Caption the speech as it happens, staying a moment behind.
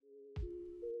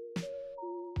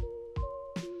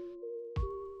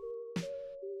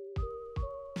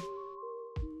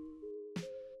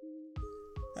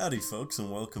Howdy, folks,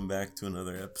 and welcome back to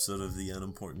another episode of the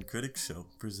Unimportant Critics Show,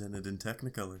 presented in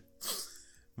Technicolor.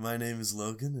 My name is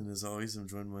Logan, and as always, I'm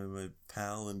joined by my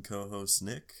pal and co-host,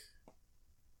 Nick.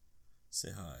 Say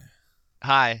hi.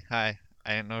 Hi.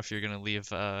 I didn't know if you're gonna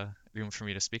leave room for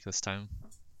me to speak this time.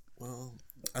 Well,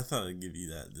 I thought I'd give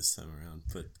you that this time around,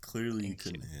 but clearly you Thank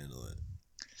couldn't handle it.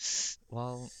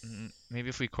 Well, maybe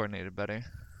if we coordinated better.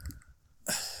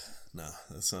 No,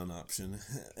 that's not an option.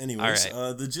 Anyways,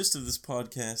 Alright. The gist of this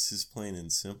podcast is plain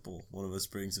and simple. One of us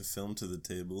brings a film to the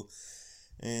table,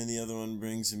 and the other one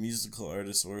brings a musical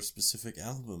artist or a specific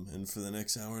album. And for the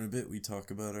next hour and a bit, we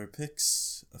talk about our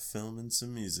picks, a film, and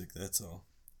some music. That's all.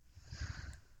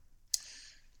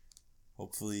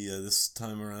 Hopefully, this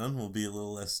time around will be a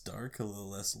little less dark, a little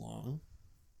less long.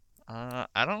 I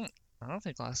don't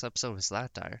think last episode was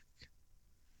that dark.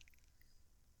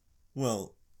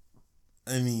 Well,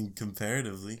 I mean,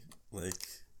 comparatively, like...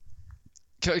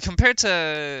 Compared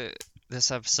to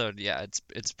this episode, yeah,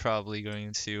 it's probably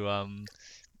going to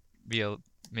be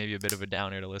maybe a bit of a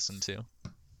downer to listen to.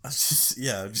 I'm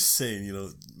just saying,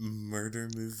 murder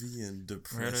movie and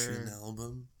depression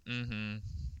album. Mm-hmm.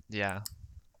 Yeah.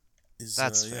 Is,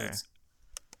 That's fair.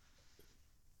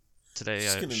 Today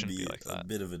it's gonna shouldn't be be like that. A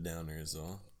bit of a downer is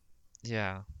all.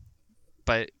 Yeah.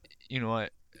 But you know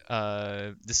what?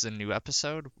 This is a new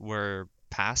episode. We're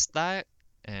past that,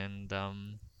 and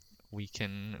we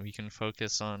can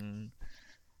focus on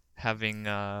having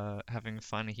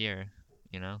fun here.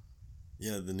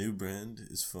 Yeah, the new brand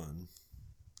is fun.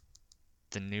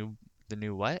 The new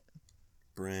what?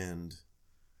 Brand.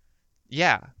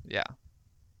 Yeah. Yeah.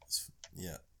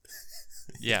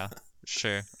 Yeah.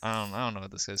 Sure. I don't know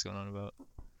what this guy's going on about.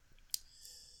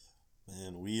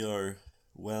 Man, we are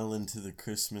well into the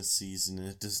Christmas season, and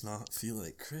it does not feel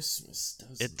like Christmas,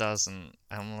 does it? It doesn't.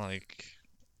 I'm like,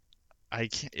 I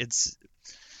can't.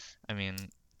 I mean,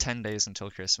 10 days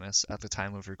until Christmas at the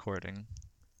time of recording.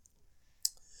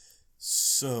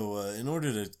 So, in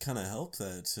order to kind of help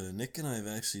that, Nick and I have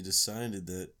actually decided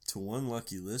that to one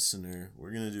lucky listener,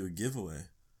 we're going to do a giveaway.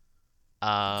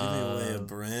 Giving away a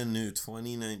brand new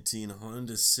 2019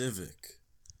 Honda Civic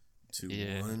to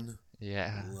one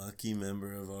lucky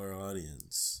member of our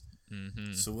audience.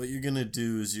 Mm-hmm. So what you're going to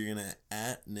do is you're going to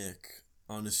 @ Nick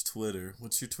on his Twitter.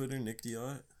 What's your Twitter, Nick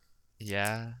Diot?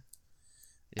 Yeah.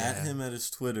 @ him at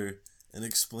his Twitter and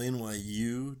explain why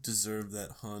you deserve that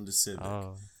Honda Civic.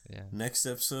 Oh, yeah. Next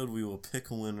episode, we will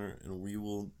pick a winner and we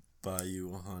will buy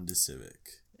you a Honda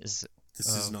Civic. This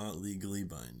is not legally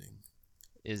binding.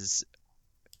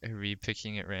 Are we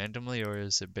picking it randomly, or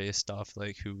is it based off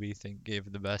like who we think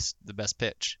gave the best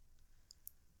pitch?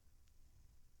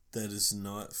 That is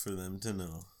not for them to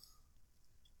know.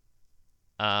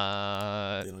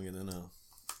 They don't get to know.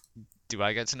 Do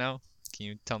I get to know? Can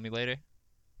you tell me later?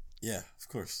 Yeah, of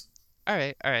course. All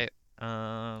right.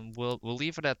 We'll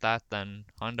leave it at that then.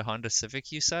 Honda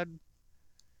Civic, you said?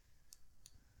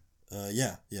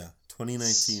 Yeah.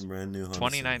 2019 brand new Honda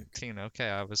 2019. Civic. Okay,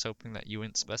 I was hoping that you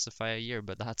wouldn't specify a year,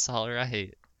 but that's all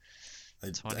right.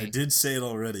 I did say it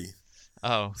already.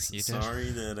 Oh, you did. Sorry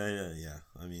that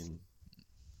I mean,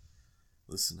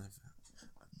 listen,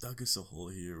 I've dug us a hole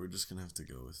here. We're just gonna have to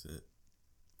go with it.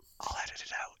 I'll edit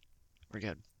it out. We're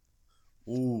good.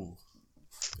 Ooh.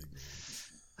 Big brain.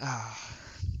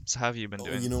 So how have you been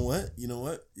doing? You know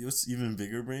what? What's even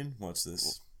bigger brain? Watch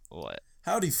this. What?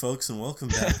 Howdy, folks, and welcome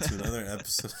back to another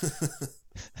episode.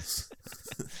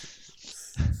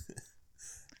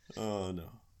 Oh, no.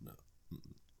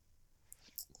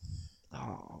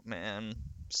 Oh, man.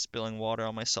 Spilling water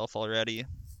on myself already.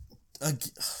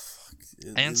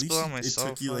 And spill on myself. It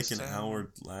took you like an time.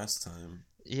 hour last time.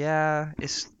 Yeah,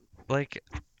 it's like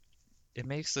it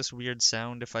makes this weird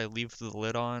sound if I leave the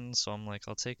lid on, so I'm like,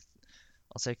 I'll take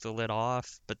the lid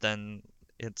off, but then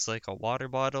it's like a water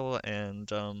bottle, and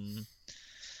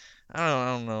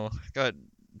I don't know. Got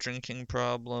drinking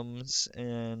problems,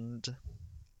 and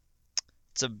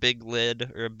it's a big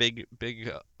lid or a big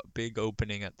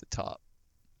opening at the top.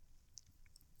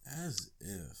 As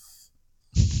if.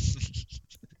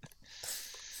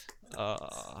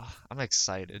 I'm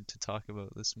excited to talk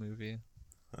about this movie.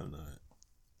 I'm not.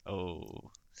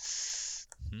 Oh.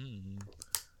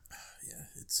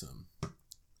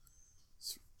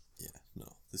 Yeah, no.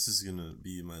 This is gonna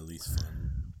be my least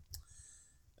fun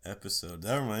episode.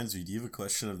 That reminds me, do you have a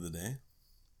question of the day?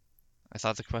 I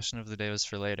thought the question of the day was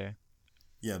for later.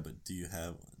 Yeah, but do you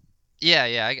have one?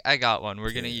 Yeah, I got one.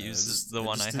 We're gonna use the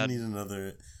one I had. Need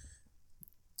another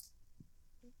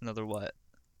what?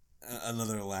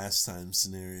 Another last time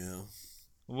scenario.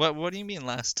 What do you mean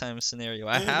last time scenario?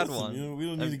 I had Nothing. one. We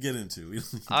don't need to get into it. We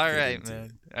don't need to All get right, into it.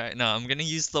 man. All right, no, I'm gonna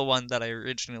use the one that I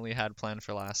originally had planned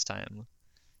for last time.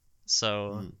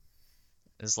 So Mm.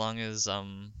 as long as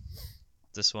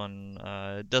this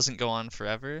one doesn't go on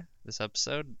forever, this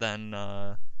episode, then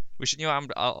we should.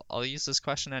 I'll use this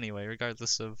question anyway,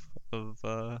 regardless of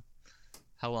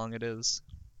how long it is.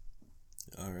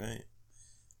 All right.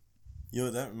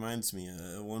 That reminds me.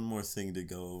 One more thing to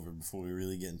go over before we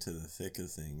really get into the thick of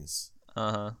things.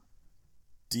 Uh-huh.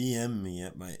 DM me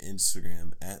at my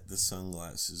Instagram at the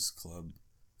Sunglasses Club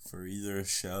for either a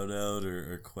shout out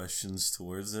or questions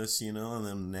towards us, and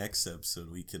then next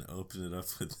episode we can open it up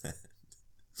with that.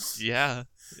 Yeah.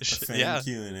 A fan Yeah.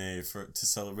 Q&A to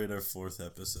celebrate our 4th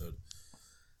episode.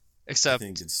 Except I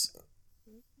think it's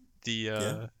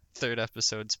the third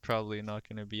episode's probably not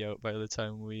going to be out by the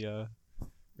time we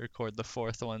record the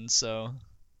 4th one, so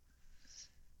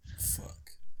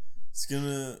fuck. It's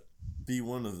gonna be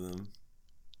one of them.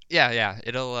 yeah,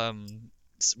 it'll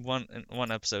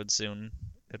one episode soon.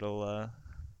 It'll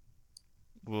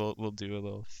we'll do a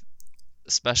little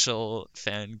special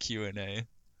fan Q&A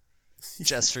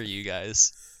just for you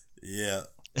guys. Yeah.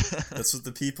 That's what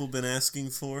the people been asking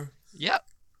for. Yep.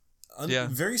 Yeah.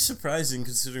 Very surprising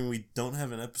considering we don't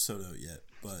have an episode out yet,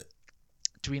 but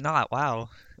do we not? Wow.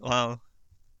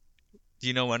 Do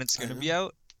you know when it's going to be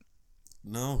out?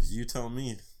 No, you tell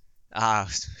me.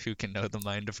 Who can know the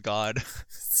mind of God?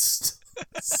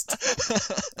 Stop.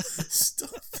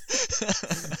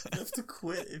 You have to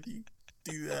quit if you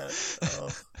do that.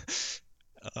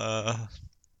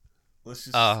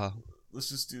 Let's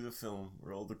just do the film.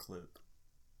 Roll the clip.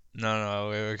 No,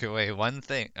 wait. One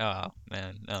thing. Oh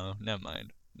man, no, never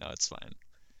mind. No, it's fine.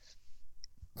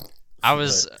 I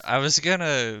was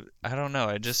gonna. I don't know.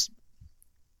 I just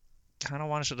kind of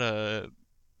wanted to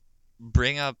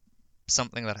bring up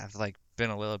something that I've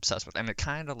been a little obsessed with, and it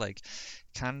kind of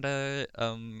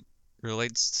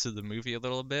relates to the movie a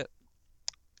little bit.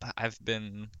 But I've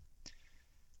been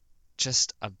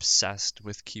just obsessed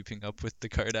with keeping up with the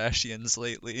Kardashians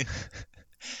lately,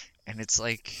 and it's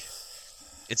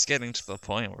getting to the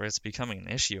point where it's becoming an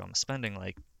issue. I'm spending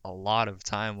a lot of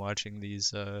time watching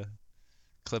these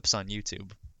clips on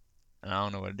YouTube, and I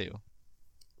don't know what to do.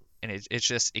 And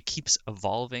it keeps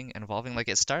evolving and evolving.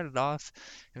 It started off,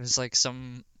 it was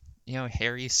some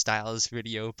Harry Styles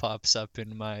video pops up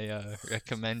in my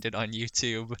recommended on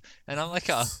YouTube, and I'm like,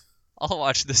 oh, I'll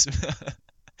watch this.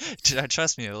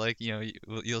 Trust me,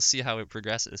 you'll see how it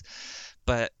progresses.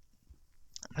 But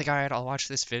I'm all right, I'll watch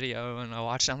this video, and I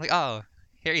watch it. I'm like, oh,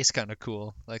 Harry's kind of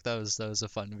cool. That was a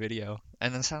fun video.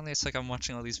 And then suddenly it's I'm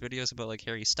watching all these videos about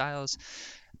Harry Styles,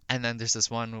 and then there's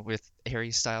this one with Harry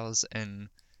Styles and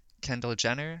Kendall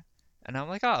Jenner, and I'm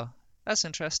like, oh, that's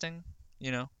interesting.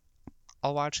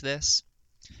 I'll watch this,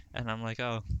 and I'm like,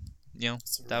 oh,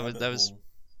 that was.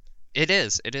 It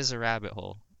is a rabbit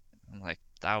hole. I'm like,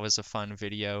 that was a fun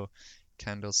video.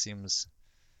 Kendall seems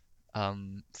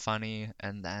funny,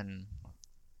 and then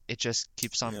it just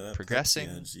keeps on progressing.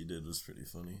 Yeah, she did was pretty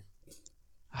funny.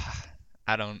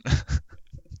 I don't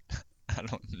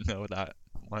know that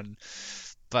one,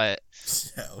 but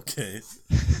yeah, okay.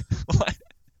 What?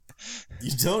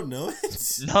 You don't know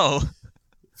it? No.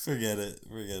 Forget it.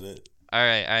 All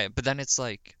right. But then it's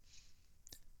then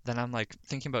I'm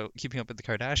thinking about keeping up with the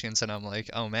Kardashians, and I'm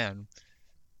like, oh man,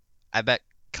 I bet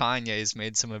Kanye's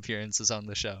made some appearances on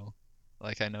the show.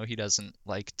 I know he doesn't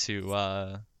like to.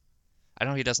 I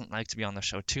know he doesn't like to be on the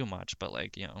show too much, but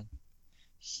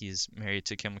he's married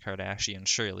to Kim Kardashian.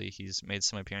 Surely he's made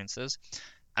some appearances,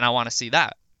 and I want to see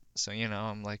that. So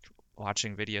I'm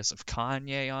watching videos of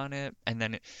Kanye on it, and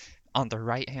then on the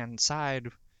right hand side,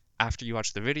 after you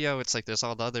watch the video, it's there's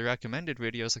all the other recommended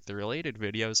videos, the related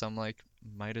videos. I'm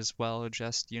might as well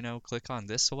just click on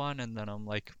this one, and then I'm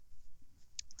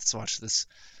let's watch this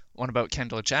one about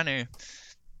Kendall Jenner,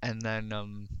 and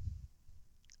then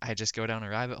I just go down a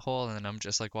rabbit hole, and then I'm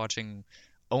just watching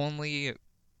only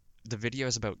the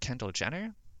videos about Kendall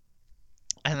Jenner,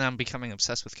 and then I'm becoming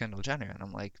obsessed with Kendall Jenner, and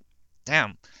I'm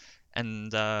damn.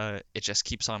 And it just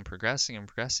keeps on progressing and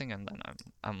progressing, and then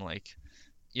I'm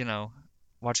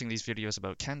watching these videos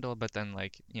about Kendall, but then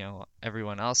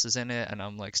everyone else is in it, and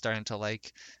I'm starting to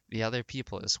like the other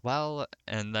people as well,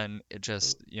 and then it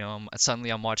just suddenly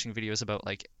I'm watching videos about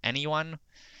anyone,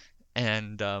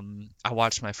 and I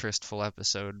watched my first full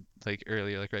episode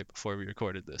earlier, right before we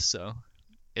recorded this, so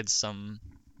it's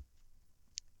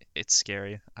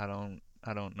scary. I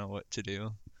don't know what to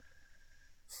do.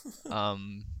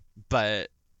 But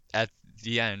at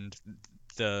the end,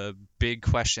 the big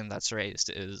question that's raised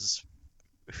is,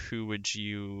 who would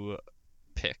you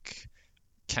pick,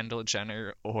 Kendall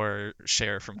Jenner or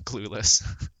Cher from Clueless.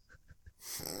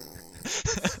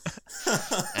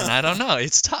 And I don't know.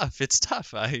 It's tough. It's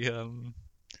tough. I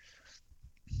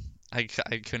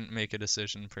couldn't make a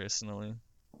decision personally.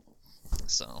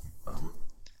 So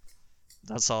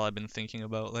that's all I've been thinking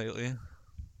about lately. A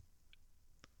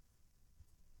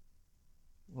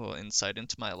little insight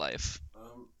into my life.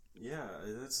 Yeah,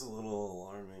 that's a little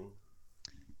alarming.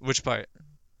 Which part?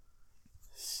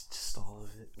 Just all of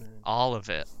it, man. All of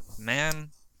it,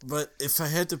 man. But if I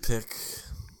had to pick,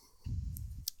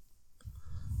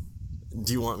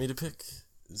 do you want me to pick?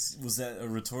 Was that a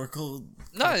rhetorical?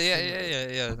 No,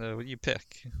 yeah. No, you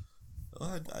pick.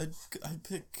 Well, I'd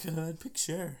pick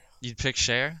Cher. You'd pick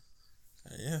Cher?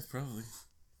 Yeah, probably.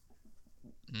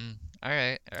 All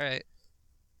right.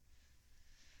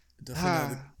 Definitely not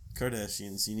the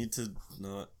Kardashians. You need to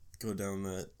not go down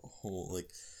that whole,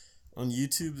 like, on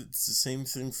YouTube, it's the same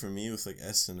thing for me with, like,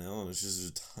 SNL, and it's just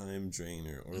a time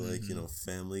drainer. Or, like, you know,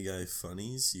 Family Guy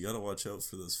funnies. You gotta watch out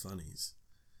for those funnies.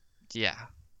 Yeah.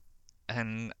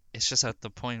 And it's just at the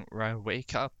point where I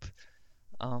wake up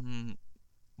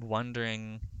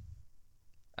wondering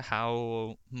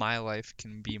how my life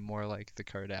can be more like the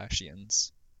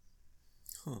Kardashians.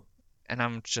 Huh. And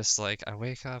I'm just like, I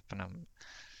wake up and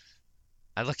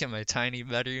I look at my tiny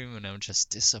bedroom and I'm just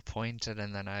disappointed,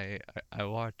 and then I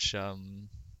watch I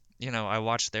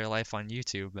watch their life on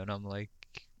YouTube and I'm like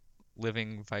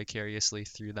living vicariously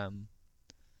through them.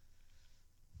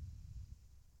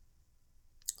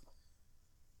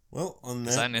 Well, on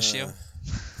Is that an issue?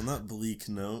 On that bleak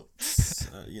note,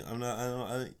 I'm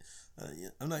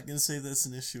not gonna say that's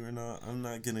an issue or not. I'm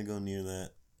not gonna go near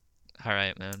that. All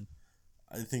right, man.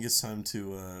 I think it's time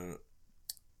to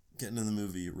get into the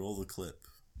movie. Roll the clip.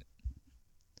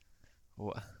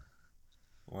 What?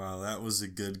 Wow, that was a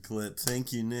good clip.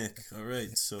 Thank you, Nick. All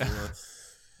right, so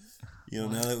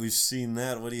now that we've seen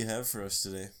that, what do you have for us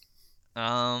today?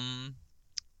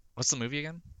 What's the movie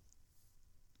again?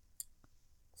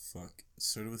 Fuck. It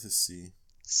started with a C.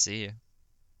 C.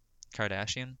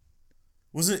 Kardashian?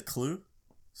 Was it Clue?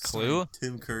 Clue?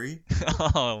 Tim Curry?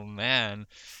 Oh, man.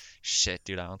 Shit,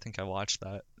 dude, I don't think I watched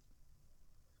that.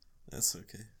 That's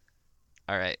okay.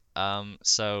 Alright,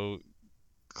 so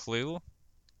Clue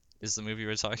is the movie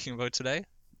we're talking about today.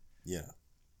 Yeah.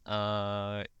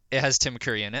 It has Tim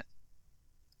Curry in it.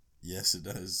 Yes, it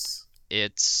does.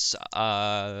 It's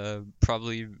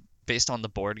probably based on the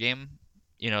board game.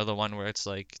 You know, the one where it's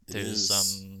like there's I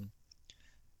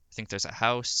think there's a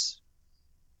house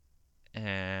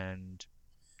and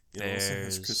it also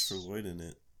has Christopher Lloyd in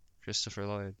it. Christopher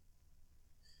Lloyd.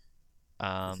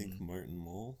 I think Martin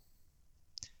Mull.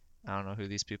 I don't know who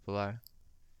these people are.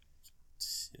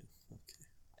 Yeah, okay.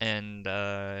 And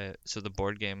so the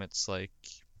board game, it's like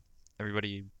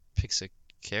everybody picks a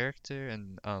character,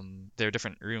 and there are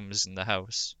different rooms in the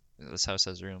house. This house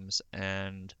has rooms,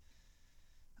 and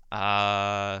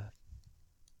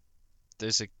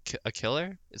there's a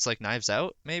killer. It's like Knives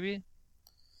Out, maybe.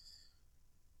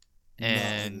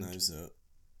 And not like Knives Out.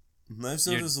 Knives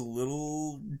Out is a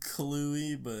little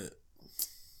Clue-y, but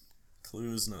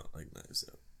Clue is not like Knives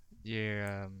Out.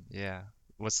 Yeah.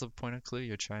 What's the point of Clue?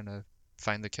 You're trying to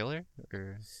find the killer,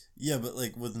 or? Yeah, but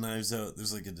like with Knives Out,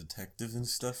 there's like a detective and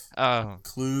stuff. Oh.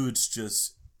 Clue, it's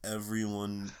just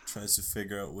everyone tries to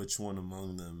figure out which one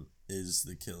among them is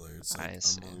the killer. It's like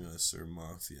Among Us or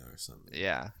Mafia or something.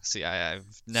 Yeah. See, I've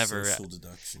never. Social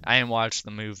deduction. I didn't watch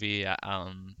the movie. I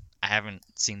haven't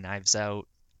seen Knives Out,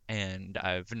 and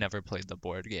I've never played the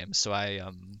board game. So I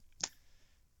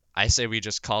say we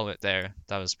just call it there.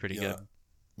 That was pretty good.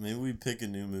 Maybe we pick a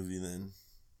new movie then.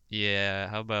 Yeah.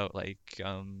 How about like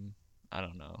I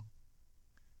don't know.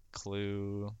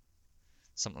 Clue.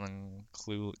 Something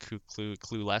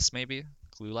Clueless maybe?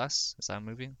 Clueless? Is that a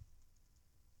movie?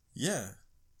 Yeah.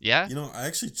 Yeah? You know, I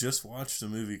actually just watched a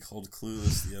movie called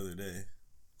Clueless the other day.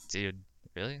 Dude,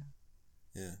 really?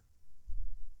 Yeah.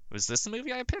 Was this the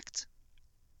movie I picked?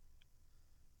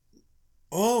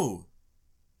 Oh,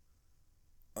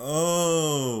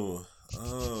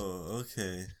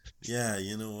 okay. Yeah,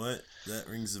 you know what? That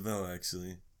rings a bell,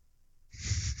 actually.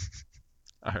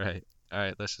 Alright,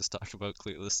 let's just talk about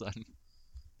Clueless then.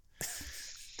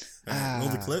 Alright, roll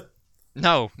the clip?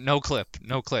 No clip.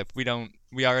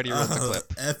 We already wrote the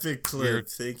clip. Epic clip.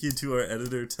 Thank you to our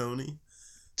editor, Tony.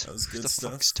 That was good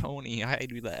stuff. The fuck's Tony? I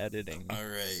do the editing.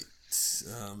 Alright.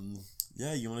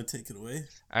 Yeah, you want to take it away?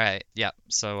 Alright, yeah.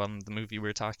 So, the movie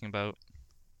we're talking about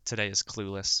today is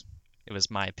Clueless. It was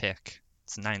my pick.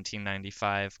 It's a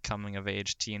 1995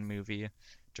 coming-of-age teen movie,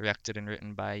 directed and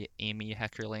written by Amy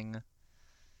Heckerling.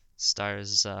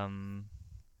 Stars,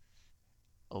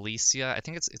 Alicia. I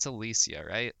think it's Alicia,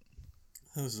 right?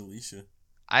 That was Alicia.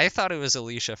 I thought it was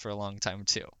Alicia for a long time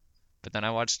too. But then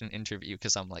I watched an interview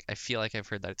because I'm like, I feel like I've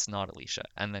heard that it's not Alicia.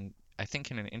 And then I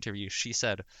think in an interview she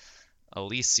said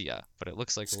Alicia, but it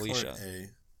looks like Just call Alicia. her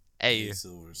A.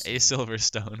 Silverstone. A.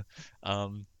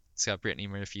 Silverstone. It's got Brittany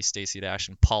Murphy, Stacey Dash,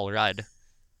 and Paul Rudd.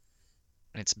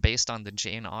 And it's based on the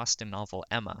Jane Austen novel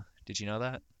Emma. Did you know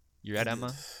that? You read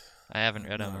Emma? I haven't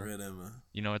read Emma. I read Emma.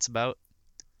 You know what it's about?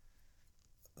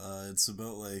 It's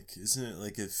about like, isn't it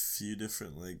like a few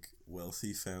different like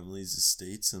wealthy families'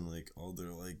 estates and like all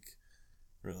their like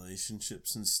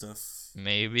relationships and stuff?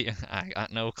 Maybe. I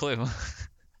got no clue.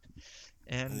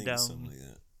 And I think it's something like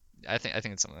that. I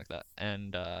think it's something like that.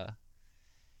 And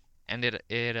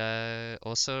it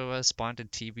also spawned a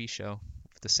TV show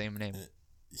with the same name.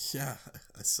 Yeah,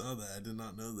 I saw that. I did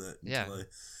not know that Yeah. until I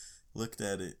looked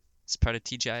at it. It's part of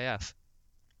TGIF.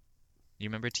 You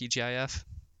remember TGIF?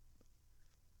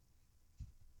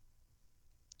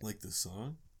 Like the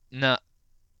song? No.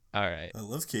 All right. I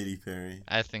love Katy Perry.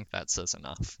 I think that says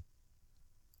enough.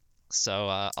 So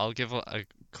I'll give a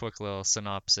quick little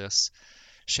synopsis.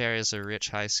 Cher is a rich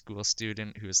high school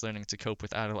student who is learning to cope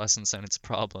with adolescence and its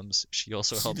problems. She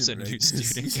also helps a new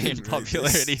student gain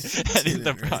popularity and in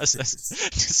the process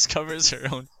discovers her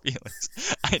own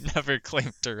feelings. I never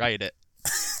claimed to write it.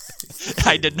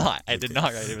 I did not. I did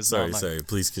not write it. It was sorry.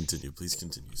 Please continue.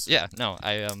 Sorry. Yeah, no,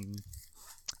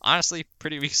 honestly,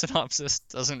 pretty weak synopsis.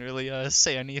 Doesn't really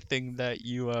say anything that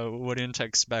you wouldn't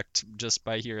expect just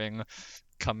by hearing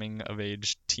coming of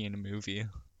age teen movie.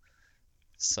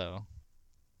 So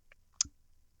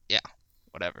yeah,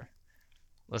 whatever.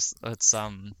 Let's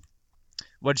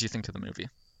what did you think of the movie?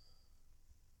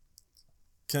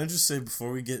 Can I just say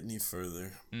before we get any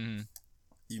further, Mm-hmm.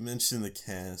 You mentioned the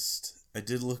cast. I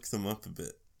did look them up a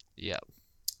bit. Yeah.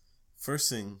 First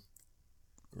thing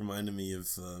reminded me of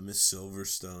Miss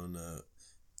Silverstone.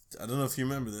 I don't know if you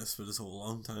remember this, but it's a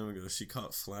long time ago. She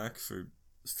caught flack for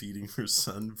feeding her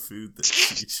son food that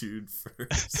she chewed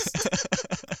first.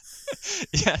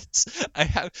 Yes, I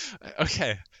have.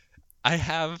 Okay, I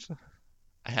have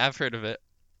heard of it,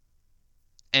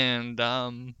 and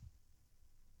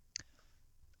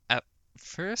at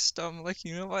first I'm like,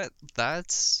 you know what?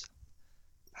 That's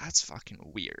fucking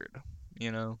weird.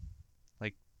 You know,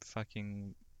 like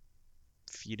fucking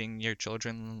feeding your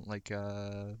children like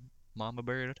a mama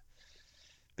bird.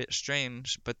 Bit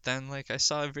strange, but then like I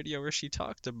saw a video where she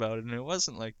talked about it and it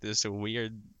wasn't like this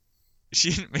weird.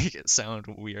 She didn't make it sound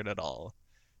weird at all.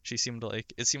 It seemed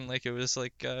like it was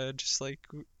like just like,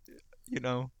 you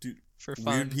know, dude, for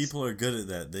fun. Weird people are good at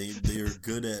that. They are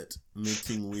good at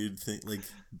making weird things, like,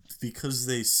 because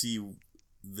they see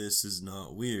this is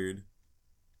not weird.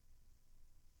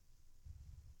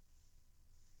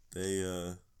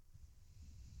 They're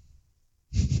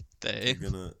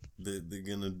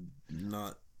gonna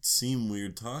not seem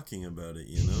weird talking about it,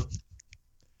 you know?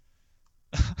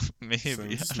 Maybe. So I'm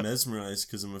just mesmerized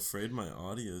because I'm afraid my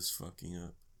audio is fucking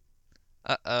up.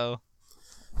 Uh-oh.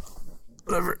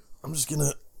 Whatever. I'm just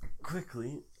gonna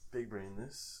quickly big brain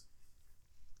this.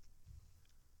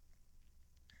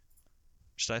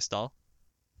 Should I stall?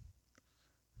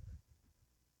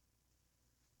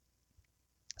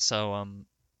 So,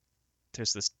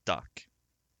 there's this duck.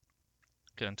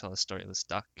 Gonna tell the story of this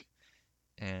duck.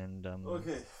 And,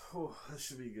 Okay. Oh, that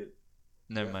should be good.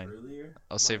 Never mind. Earlier,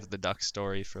 I'll save the duck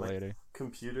story for later.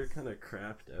 Computer kind of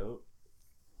crapped out.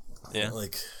 Yeah. It,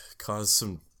 like, caused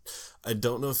some... I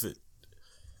don't know if it...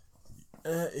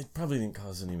 it probably didn't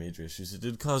cause any major issues. It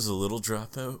did cause a little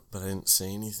dropout, but I didn't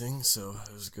say anything, so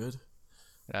it was good.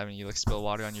 Haven't you, like, spill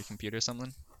water on your computer or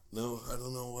something? No, I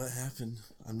don't know what happened.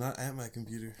 I'm not at my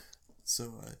computer,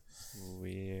 so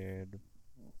Weird.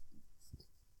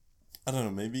 I don't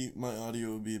know, maybe my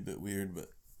audio would be a bit weird, but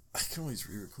I can always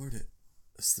re-record it.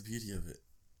 That's the beauty of it.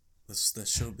 That's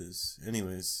showbiz.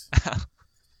 Anyways.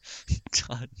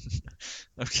 God.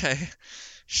 Okay.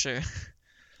 Sure.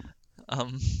 Oh,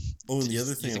 and the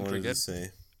other thing I wanted to say,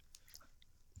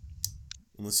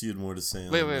 unless you had more to say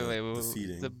on wait, the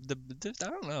feeding. I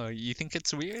don't know. You think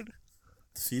it's weird?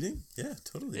 The feeding? Yeah,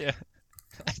 totally. Yeah.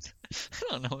 I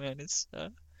don't know, man. It's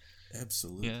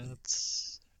absolutely. Yeah,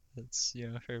 it's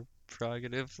her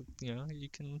prerogative. You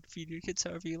can feed your kids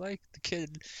however you like. The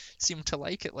kid seemed to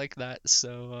like it like that,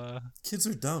 so kids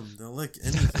are dumb. They'll like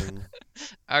anything.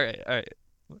 All right.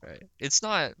 It's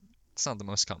not the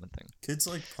most common thing. Kids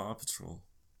like Paw Patrol.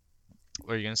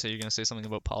 What are you gonna say? You're gonna say something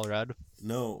about Paul Rudd?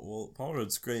 No, well, Paul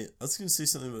Rudd's great. I was gonna say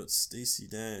something about Stacey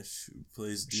Dash, who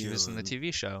plays Dion. She was in the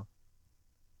TV show.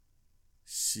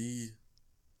 She's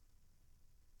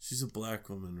a black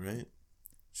woman, right?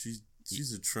 She's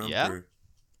a Trumper. Yeah?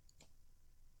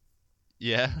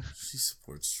 Yeah. She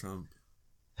supports Trump.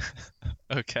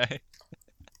 Okay.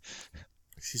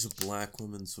 She's a black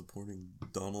woman supporting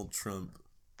Donald Trump.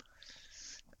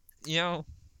 You know,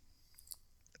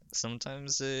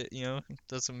 sometimes it,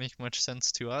 doesn't make much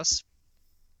sense to us,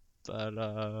 but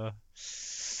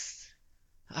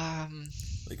um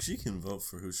Like, she can vote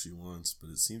for who she wants,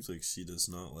 but it seems like she does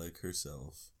not like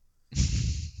herself.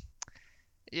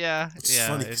 yeah, Which is yeah,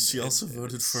 funny because she also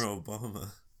voted for Obama.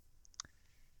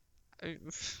 I,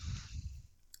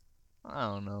 I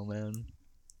don't know, man.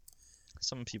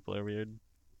 Some people are weird.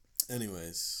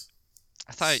 Anyways.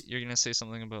 I thought you were gonna say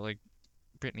something about like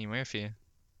Brittany Murphy.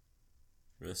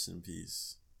 Rest in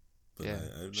peace. But Yeah,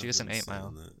 I have she was nothing in to 8 say Mile.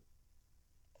 on that.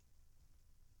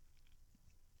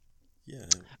 Yeah.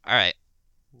 All right.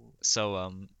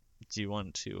 So, do you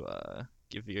want to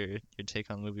give your take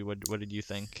on the movie? What did you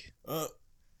think?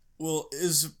 Well,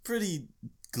 it's a pretty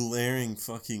glaring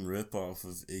fucking ripoff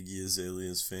of Iggy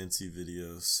Azalea's Fancy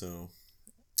Video, so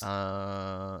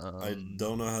I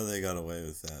don't know how they got away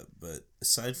with that, but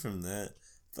aside from that,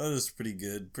 I thought it was pretty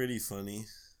good, pretty funny.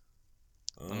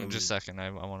 Just a second, I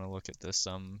want to look at this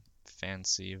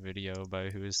Fancy Video by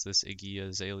who is this Iggy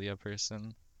Azalea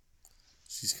person?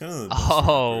 She's kind of the best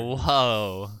Oh, rapper.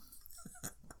 whoa.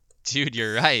 Dude,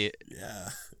 you're right. Yeah.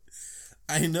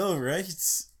 I know, right?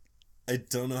 I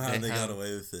don't know how they got have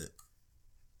away with it.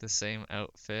 the same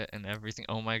outfit and everything.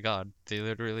 Oh my god, they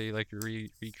literally like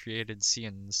recreated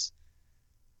scenes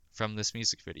from this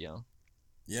music video.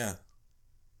 Yeah.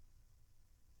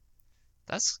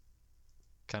 That's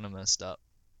kind of messed up.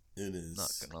 It is.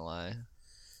 Not gonna lie.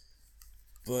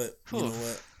 But you know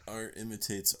what? Art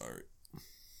imitates art.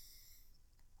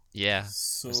 Yeah.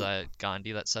 So, was that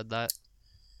Gandhi that said that?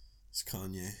 It's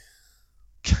Kanye.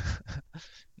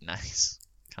 Nice.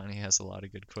 Kanye has a lot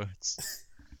of good quotes.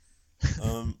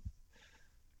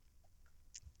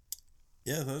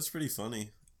 Yeah, that was pretty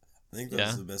funny. I think that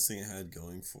was the best thing it had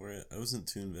going for it. I wasn't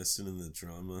too invested in the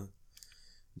drama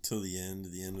until the end.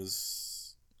 The end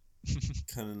was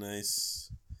kind of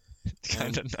nice.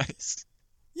 Kind of nice.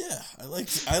 Yeah, I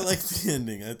liked the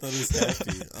ending. I thought it was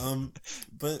happy.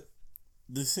 But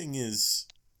the thing is,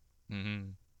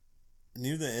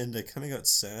 near the end, I kind of got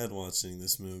sad watching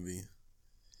this movie.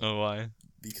 Oh, why?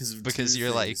 Because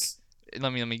you're like,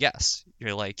 let me guess.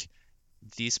 You're like,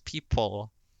 these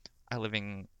people are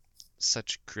living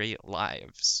such great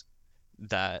lives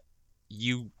that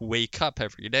you wake up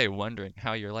every day wondering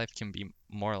how your life can be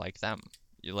more like them.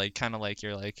 You're like, kind of like,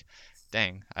 you're like,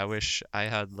 dang, I wish I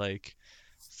had like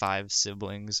 5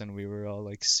 siblings and we were all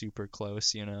like super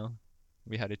close, you know?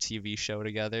 We had a TV show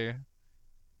together.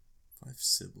 5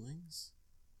 siblings?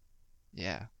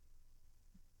 Yeah.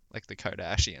 Like the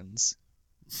Kardashians.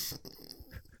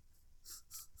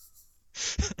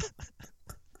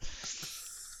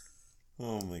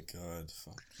 Oh my god,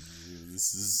 fuck you.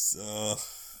 This is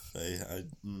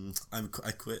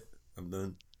I quit. I'm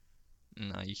done.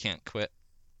 No, you can't quit.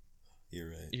 You're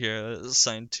right. You're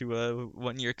signed to a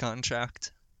 1-year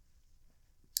contract.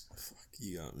 Fuck,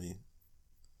 you got me.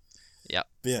 Yeah.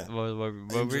 But yeah. What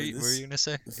were you gonna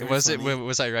say? Was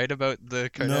was I right about the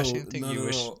Kardashian thing? No, You no,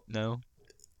 wish no.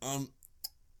 no?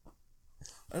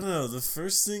 I don't know. The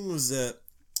first thing was that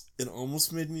it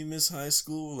almost made me miss high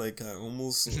school. Like, I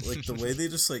almost like the way they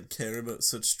just like care about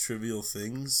such trivial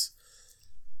things.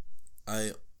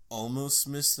 I almost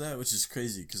missed that, which is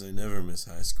crazy because I never miss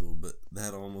high school, but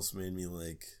that almost made me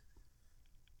like,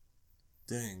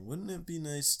 dang, wouldn't it be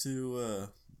nice to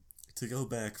go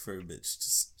back for a bit,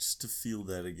 just to feel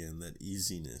that again, that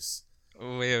easiness.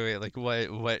 Wait, like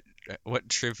what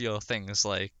trivial things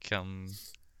like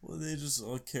Well, they just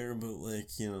all care about like,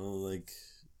 like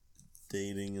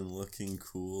dating and looking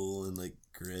cool and like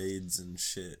grades and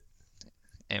shit.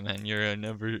 Hey man, you're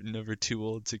never too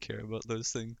old to care about those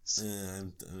things. Yeah,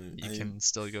 you can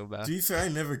still go back. To be fair, I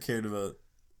never cared about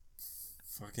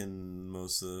fucking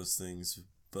most of those things,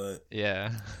 but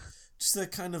yeah, just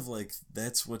that kind of like,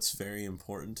 that's what's very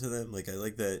important to them. Like, I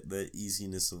like that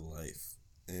easiness of life,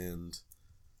 and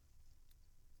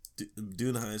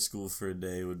doing high school for a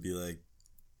day would be like,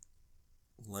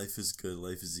 life is good,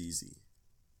 life is easy.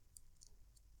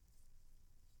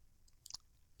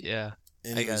 Yeah.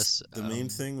 Anyways, I guess the main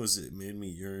thing was it made me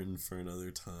yearn for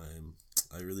another time.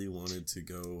 I really wanted to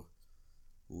go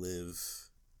live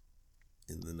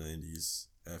in the 90s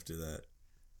after that.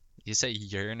 You say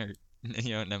yearn or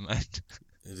never mind.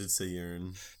 I did say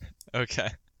yearn. Okay.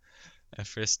 At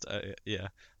first, yeah.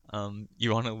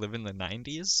 You want to live in the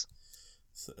 90s?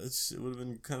 So it would have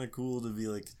been kind of cool to be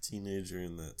like a teenager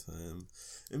in that time.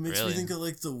 It makes me think of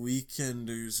like the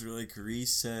Weekenders or like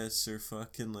Recess or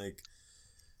fucking like,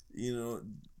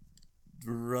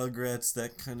 Rugrats,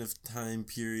 that kind of time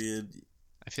period.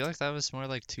 I feel like that was more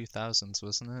like 2000s,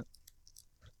 wasn't it?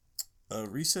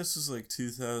 Recess was like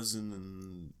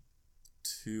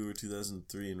 2002 or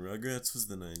 2003, and Rugrats was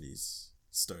the 90s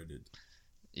started.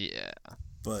 Yeah.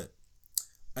 But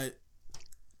I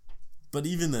but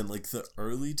even then, like the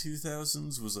early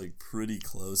 2000s was like pretty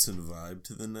close in vibe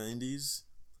to the 90s.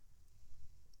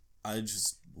 I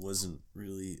just wasn't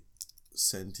really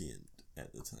sentient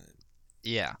at the time.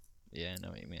 Yeah. Yeah, I know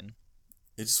what you mean.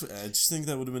 I just think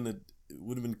that would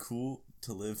have been cool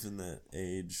to live in that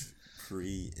age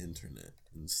pre-internet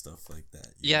and stuff like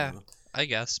that. You Yeah, know? I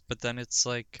guess, but then it's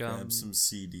like Grab some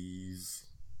CDs.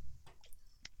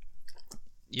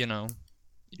 you know,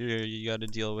 you got to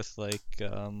deal with like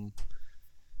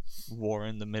war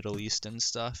in the Middle East and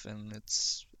stuff, and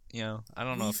it's, I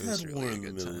don't know We've if it was had really war a in the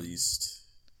good Middle time. East.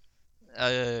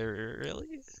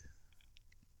 Really?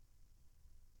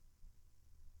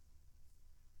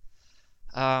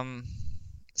 Um,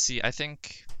 See, I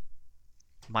think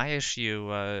my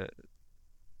issue,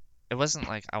 it wasn't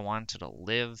like I wanted to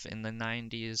live in the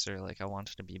 90s or like I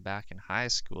wanted to be back in high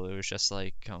school. It was just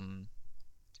like,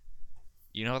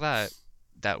 you know that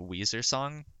Weezer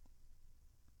song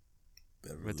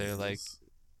where Beverly they're like, Hills.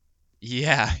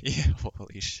 yeah, yeah,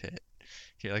 holy shit.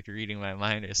 You're like reading my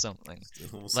mind or something.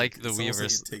 Like the It's almost like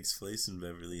Weavers, it takes place in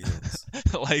Beverly Hills.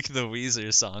 like the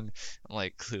Weezer song. I'm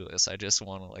like Clueless. I just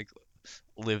want to like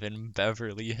live in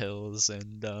Beverly Hills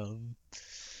and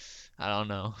I don't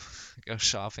know, go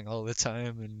shopping all the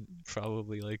time and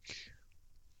probably like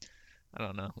I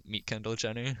don't know, meet Kendall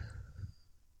Jenner.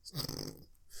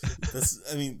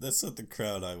 That's not the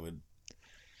crowd I would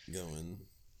go in.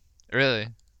 Really,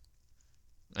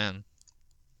 man,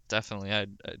 definitely.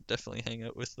 I'd definitely hang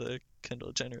out with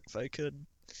Kendall Jenner if I could.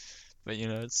 But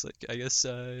it's like I guess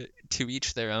to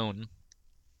each their own.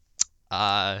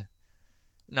 Uh,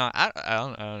 no,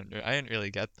 I didn't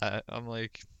really get that. I'm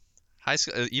like high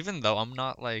school, even though I'm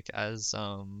not like as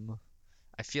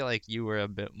I feel like you were a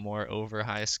bit more over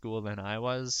high school than I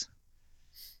was,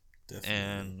 Definitely.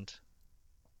 and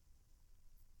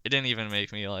it didn't even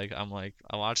make me like I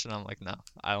watched it and I'm like no,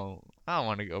 I don't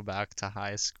want to go back to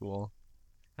high school.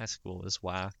 High school was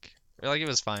whack. Or like it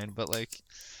was fine, but like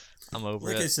I'm over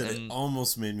Like I it. said, it And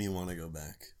almost made me want to go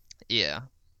back. yeah,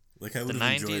 Like I the would have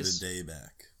enjoyed a 90s, day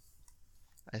back.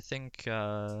 I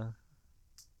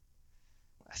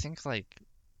think like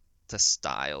the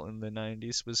style in the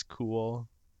 90s was cool,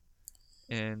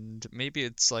 and maybe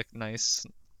it's like nice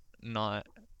not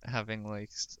having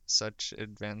like such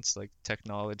advanced like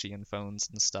technology and phones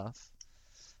and stuff.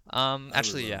 I would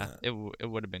Actually, love yeah, that. it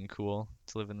would have been cool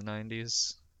to live in the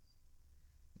 90s.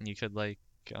 And you could like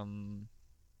um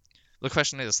the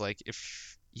question is like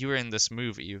if you were in this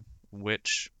movie,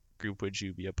 which group would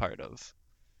you be a part of?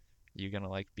 You gonna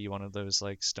like be one of those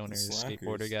like The stoner skateboarder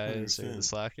slackers, guys or the 100%.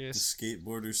 The slackers?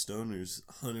 skateboarder stoners,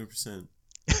 100%.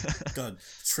 God,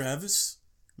 Travis,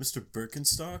 Mr.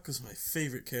 Birkenstock was my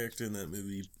favorite character in that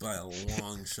movie by a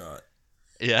long shot.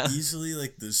 Yeah. Easily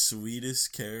like the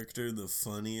sweetest character, the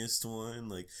funniest one.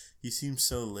 Like he seems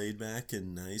so laid back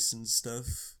and nice and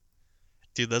stuff.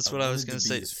 Dude, that's I what I was wanted to gonna be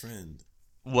say. his friend.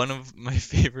 One of my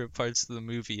favorite parts of the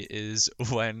movie is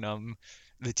when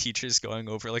the teacher's going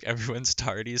over like everyone's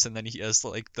tardies and then he has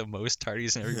like the most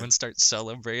tardies and everyone starts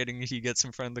celebrating. He gets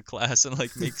in front of the class and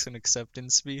like makes an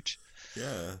acceptance speech.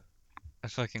 Yeah. I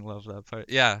fucking love that part.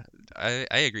 Yeah, I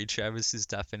agree. Travis is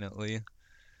definitely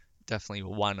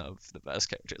one of the best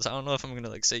characters. I don't know if I'm gonna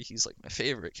like say he's like my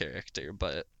favorite character,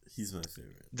 but He's my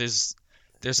favorite. there's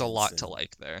a Hands lot to down.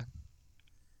 like there.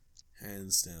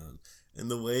 Hands down. And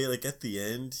the way, like, at the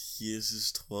end, he has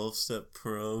his 12-step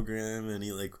program and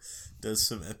he, like, does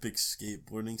some epic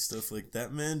skateboarding stuff. Like,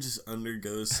 that man just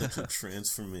undergoes such a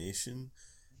transformation.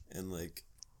 And, like,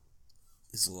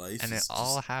 his life And it is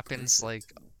all just happens perfect.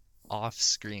 like off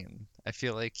screen. I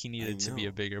feel like he I needed to be a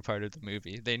know. bigger part of the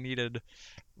movie. They needed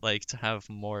like to have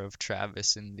more of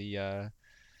Travis in the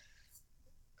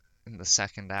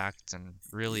second act and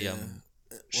really Yeah.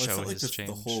 Well, I show felt like his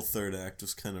the whole change. third act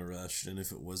was kind of rushed. And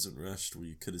if it wasn't rushed,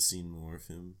 we could have seen more of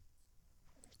him.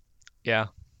 Yeah.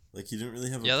 Like, he didn't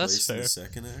really have a Yeah, that's place in the fair.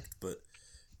 second act, but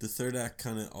the third act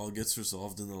kind of all gets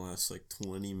resolved in the last, like,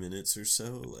 20 minutes or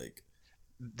so. Like,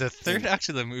 The third and act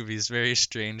of the movie is very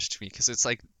strange to me because it's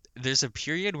like there's a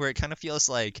period where it kind of feels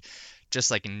like just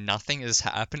like nothing is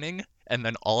happening and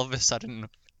then all of a sudden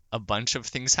a bunch of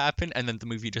things happen and then the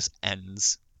movie just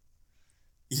ends.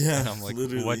 yeah, And I'm like, what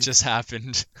literally. just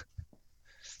happened?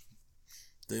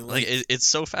 They, Like like, it's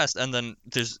so fast and then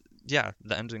there's yeah,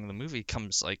 the ending of the movie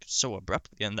comes like so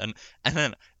abruptly and then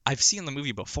I've seen the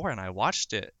movie before and I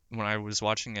watched it when I was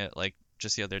watching it like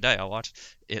just the other day. I watched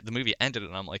it. The movie ended,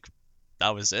 and I'm like,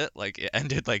 that was it. Like it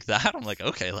ended like that. I'm like,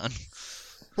 okay then.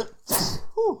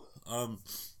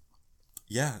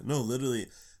 Yeah, no, literally,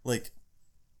 like,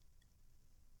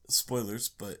 spoilers,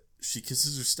 but she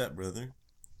kisses her stepbrother,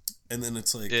 and then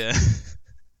it's like, Yeah.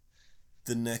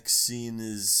 the next scene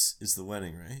is the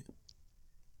wedding, right?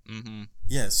 Mm-hmm.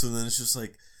 Yeah, so then it's just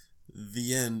like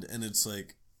the end, and it's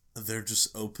like they're just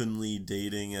openly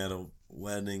dating at a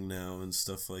wedding now and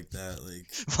stuff like that. Like,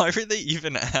 Why were they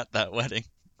even at that wedding?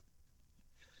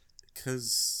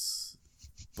 because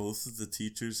both of the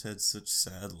teachers had such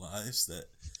sad lives that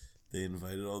they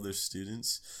invited all their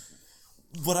students.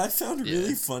 What I found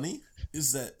really funny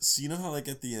is that, so you know how like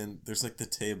at the end there's like the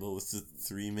table with the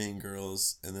three main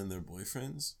girls and then their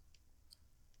boyfriends.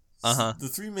 Uh-huh. The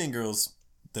three main girls,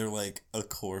 they're like a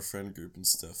core friend group and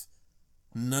stuff.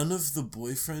 None of the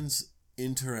boyfriends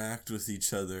interact with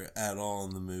each other at all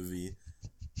in the movie,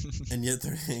 and yet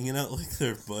they're hanging out like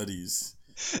they're buddies,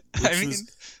 which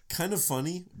was kind of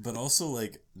funny, but also,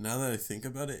 like, now that I think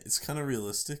about it, it's kind of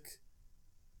realistic.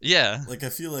 Yeah. Like, I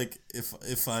feel like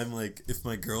if I'm like, if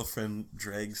my girlfriend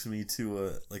drags me to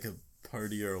a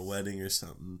party or a wedding or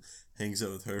something, hangs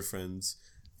out with her friends,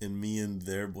 and me and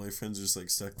their boyfriends are just like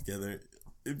stuck together,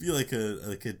 it'd be like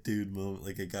a dude moment,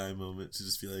 like a guy moment, to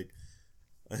just be like,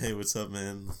 hey, what's up,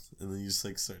 man? And then you just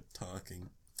like start talking.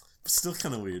 But still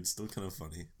kind of weird, still kind of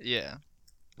funny. Yeah.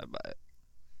 I buy it.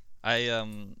 I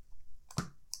don't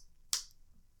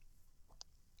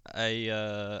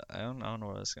know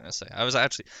what I was gonna say. I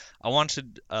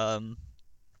wanted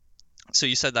so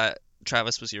you said that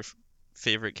Travis was your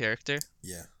favorite character?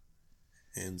 Yeah,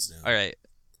 hands down. All right.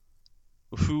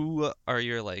 Who are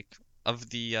your like of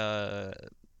the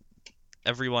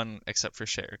everyone except for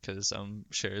Cher, because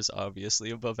Cher is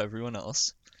obviously above everyone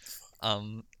else.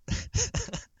 Um,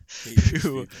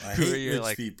 who are your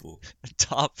like people.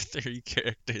 top 3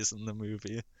 characters in the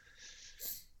movie?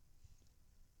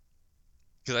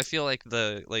 Because I feel like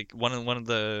one of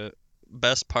the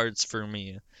best parts for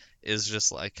me is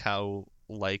just like how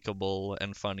likable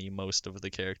and funny most of the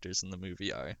characters in the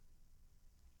movie are.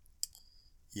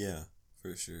 Yeah,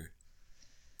 for sure.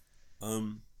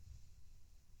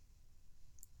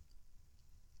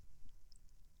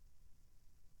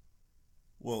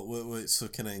 Well, wait. So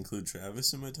can I include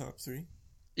Travis in my top 3?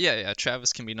 Yeah,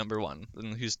 Travis can be number 1.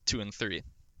 And who's 2 and 3?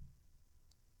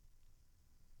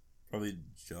 Probably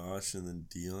Josh and then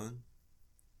Dion.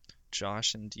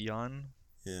 Josh and Dion?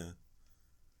 Yeah.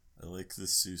 I like the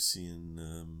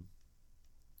Susian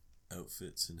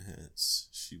outfits and hats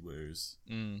she wears.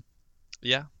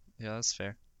 Yeah, that's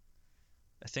fair.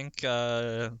 I think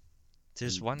there's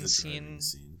And one the scene.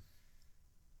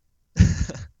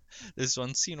 There's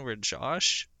one scene where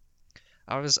Josh,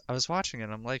 I was watching it,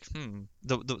 and I'm like,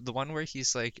 the one where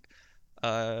he's like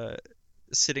uh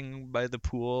sitting by the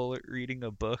pool reading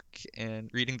a book and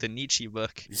reading the Nietzsche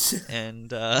book,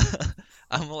 and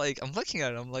I'm looking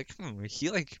at it, I'm like,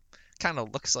 he like kind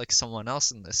of looks like someone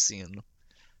else in this scene,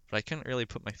 but I couldn't really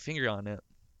put my finger on it.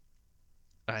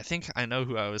 But I think I know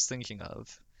who I was thinking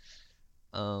of.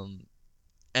 And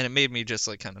it made me just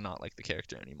like kind of not like the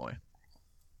character anymore.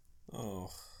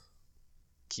 Oh.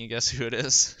 Can you guess who it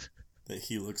is? That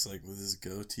he looks like with his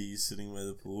goatee sitting by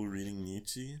the pool reading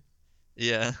Nietzsche?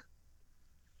 Yeah.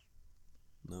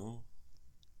 No?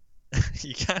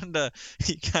 he kinda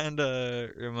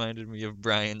reminded me of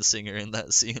Bryan Singer in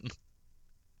that scene.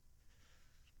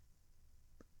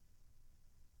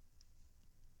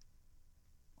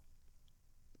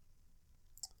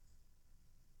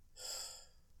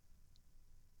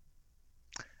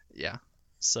 Yeah.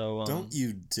 So don't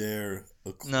you dare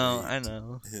equate no, I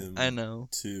know. him I know.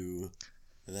 to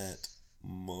that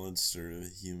monster of a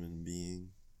human being.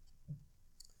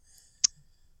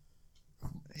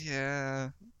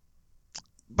 Yeah.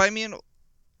 But I mean,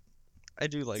 I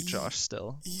do like Josh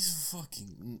still. He's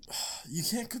fucking... You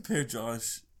can't compare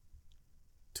Josh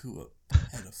to a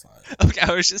pedophile. Okay,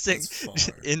 I was just saying,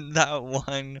 in that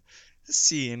one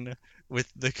scene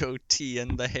with the goatee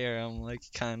and the hair, I'm like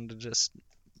kind of just,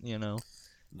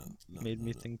 made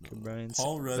me think of Bryan Singer.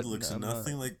 Paul Rudd looks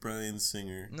nothing like Bryan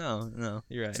Singer. No,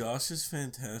 you're right. Josh is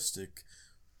fantastic.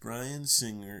 Bryan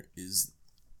Singer is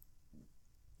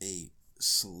a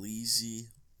sleazy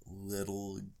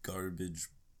little garbage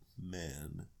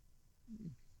man.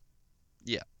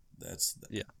 Yeah. That's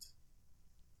that. Yeah.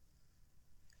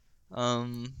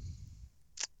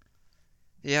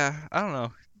 Yeah, I don't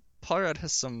know. Paul Rudd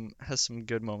has some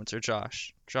good moments, or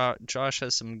Josh. Josh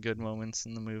has some good moments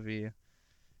in the movie.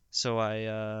 So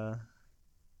I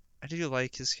do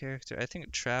like his character. I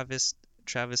think Travis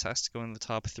has to go in the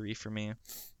top 3 for me.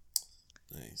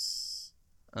 Nice.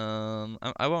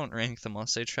 I won't rank them. I'll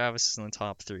say Travis is in the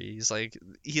top three. He's like,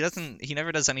 he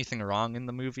never does anything wrong in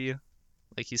the movie.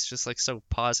 Like, he's just like so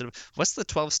positive. What's the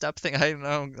 12-step thing? I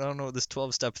don't know what this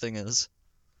 12-step thing is.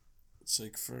 It's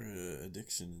like for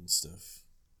addiction and stuff.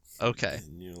 For Okay.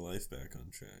 getting your life back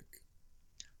on track.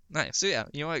 Nice. So yeah,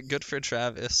 you know what? Good for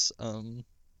Travis. I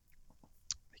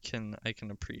can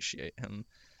appreciate him.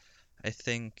 I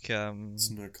think It's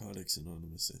Narcotics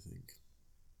Anonymous, I think.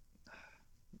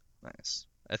 Nice.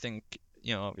 I think,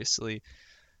 obviously,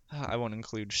 I won't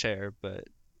include Cher, but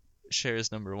Cher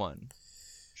is number one.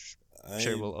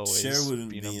 Cher will always Cher wouldn't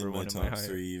be be number in my one in top my heart.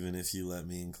 three even if you let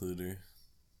me include her.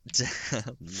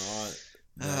 Damn. Not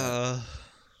that.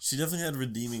 She definitely had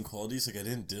redeeming qualities. Like, I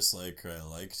didn't dislike her. I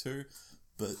liked her.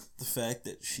 But the fact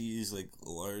that she's, like,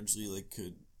 largely, like,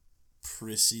 a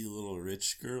prissy little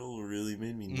rich girl really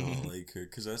made me not like her.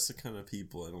 Because that's the kind of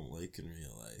people I don't like in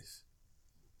real life.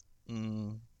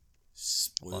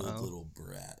 Spoiled little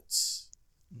brats.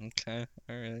 Okay,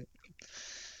 alright.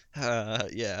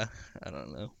 Yeah, I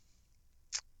don't know.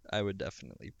 I would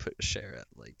definitely put Cher at,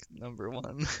 like, number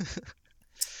one.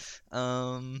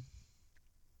 I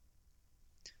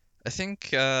think,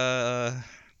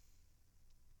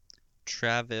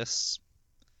 Travis.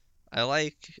 I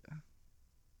like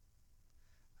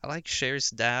Cher's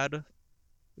dad.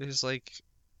 Who's like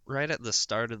right at the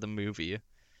start of the movie.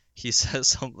 He says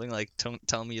something like, "Don't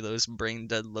tell me those brain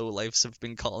dead lowlifes have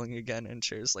been calling again," and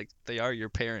Cher's like, "They are your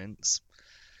parents."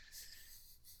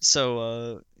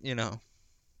 So,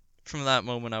 from that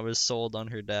moment, I was sold on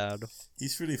her dad.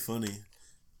 He's pretty funny.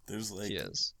 There's like, He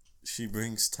is. She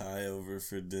brings Ty over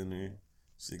for dinner.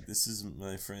 She's like, "This is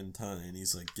my friend Ty," and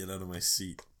he's like, "Get out of my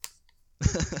seat."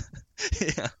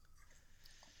 Yeah.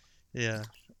 Yeah.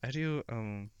 I do,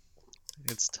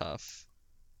 it's tough.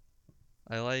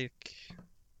 I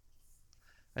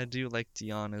do like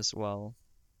Dion as well.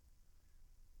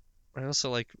 I also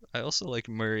like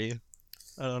Murray.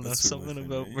 I don't know, something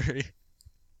about Murray.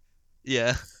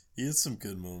 Yeah. He had some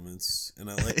good moments, and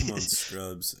I like him on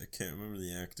Scrubs. I can't remember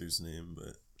the actor's name,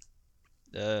 but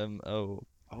oh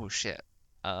shit.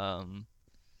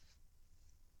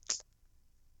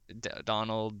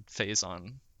 Donald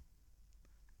Faison.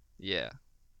 Yeah,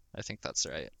 I think that's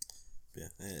right. Yeah,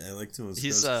 I liked him on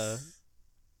Scrubs.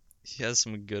 He has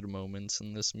some good moments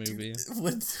in this movie.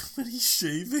 When he's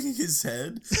shaving his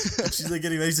head, and she's like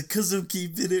getting mad, he's like, "'Cause I'm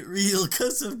keeping it real,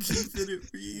 'cause I'm keeping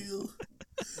it real."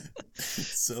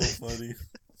 It's so funny.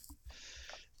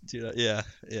 Dude, yeah.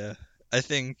 I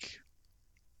think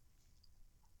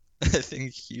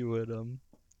he would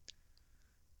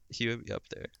be up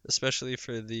there, especially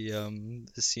for the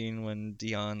scene when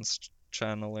Dion's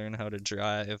trying to learn how to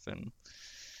drive and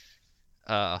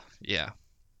yeah.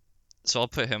 So I'll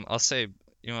put him. I'll say,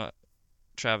 you know what,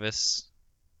 Travis,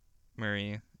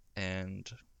 Murray,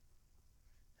 and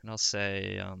I'll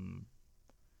say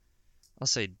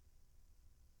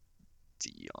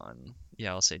Dion.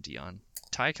 Yeah, I'll say Dion.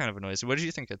 Ty kind of annoys me. What did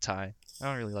you think of Ty? I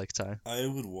don't really like Ty. I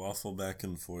would waffle back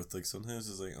and forth. Like, sometimes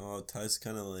it's like, oh, Ty's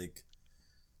kind of like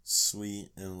sweet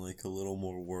and like a little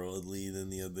more worldly than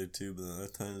the other two, but other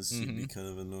times she'd be kind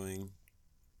of annoying.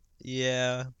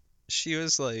 Yeah, she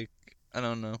was like, I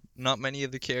don't know. Not many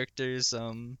of the characters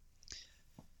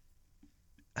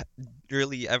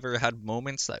really ever had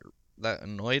moments that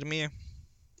annoyed me,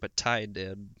 but Ty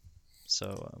did.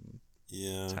 So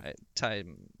yeah, Ty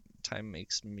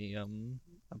makes me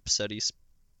upsetty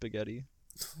spaghetti.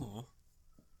 Aww.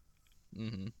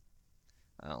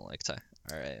 I don't like Ty.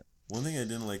 All right. One thing I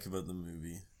didn't like about the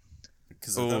movie,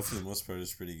 because I thought for the most part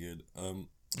it's pretty good.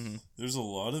 There's a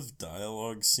lot of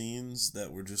dialogue scenes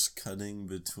that were just cutting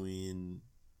between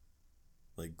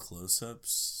like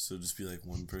close-ups, so just be like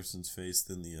one person's face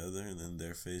then the other, and then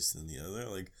their face then the other,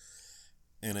 like,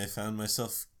 and I found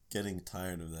myself getting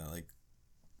tired of that. Like,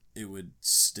 it would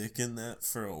stick in that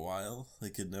for a while,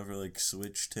 like it never like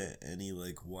switched to any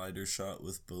like wider shot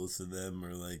with both of them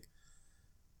or like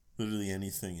literally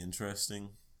anything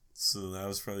interesting. So that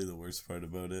was probably the worst part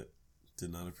about it.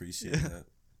 Did not appreciate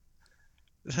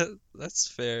that. That's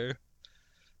fair.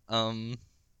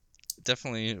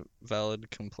 Definitely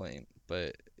valid complaint,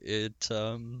 but it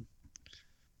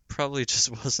probably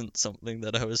just wasn't something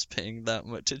that I was paying that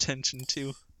much attention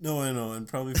to. No, I know, and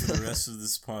probably for the rest of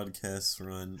this podcast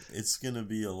run, it's gonna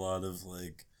be a lot of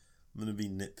like, I'm gonna be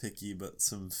nitpicky about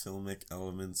some filmic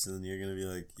elements, and you're gonna be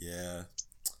like, yeah,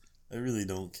 I really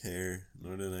don't care,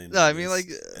 nor did I know. No, I mean, like,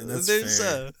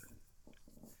 fair.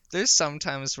 There's some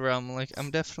times where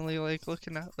I'm definitely like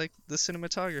looking at like the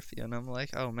cinematography and I'm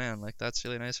like, oh man, like that's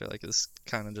really nice, or like it's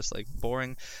kind of just like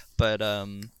boring, but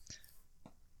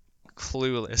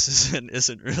Clueless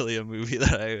isn't really a movie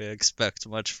that I expect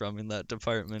much from in that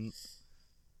department.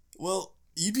 Well,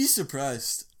 you'd be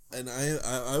surprised, and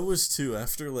I was too,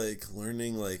 after like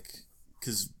learning, like,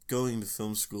 because going to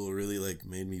film school really like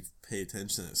made me pay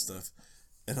attention to that stuff,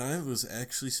 and I was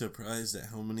actually surprised at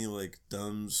how many like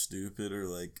dumb, stupid, or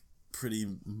like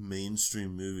pretty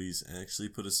mainstream movies actually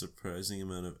put a surprising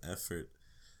amount of effort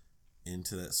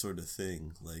into that sort of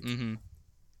thing. Like,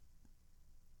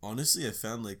 honestly, I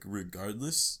found like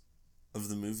regardless of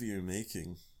the movie you're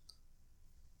making,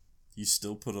 you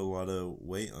still put a lot of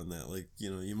weight on that. Like,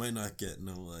 you know, you might not get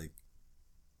no like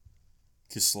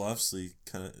Kislovsky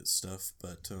kind of stuff,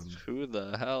 but who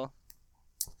the hell?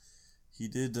 he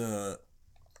did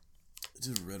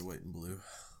Red, White, and Blue.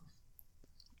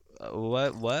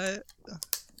 What?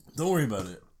 Don't worry about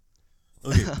it.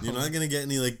 Okay, you're not gonna get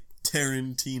any like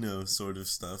Tarantino sort of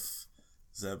stuff.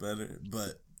 Is that better?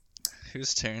 But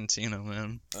who's Tarantino,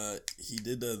 man? He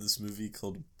did this movie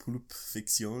called Pulp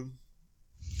Fiction.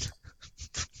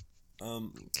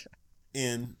 Okay.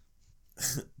 And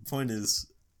point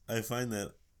is, I find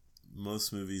that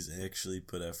most movies actually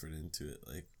put effort into it.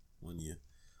 Like when you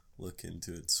look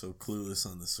into it, so Clueless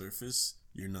on the surface,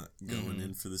 you're not going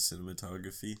in for the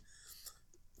cinematography,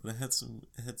 but it had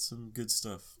some good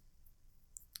stuff.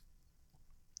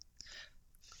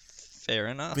 Fair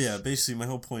enough. But yeah, basically my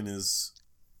whole point is,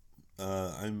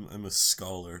 I'm a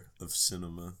scholar of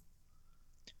cinema.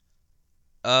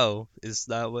 Oh, is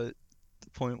that what the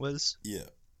point was? Yeah.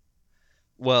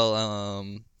 Well,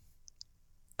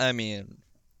 I mean,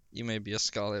 you may be a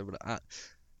scholar, but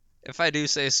if I do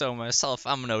say so myself,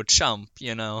 I'm no chump,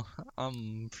 you know.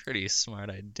 I'm pretty smart.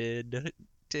 I did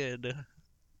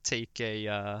take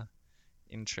a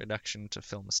introduction to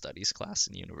film studies class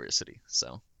in university.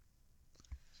 So,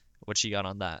 what you got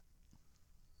on that?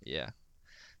 Yeah.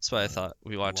 That's why I thought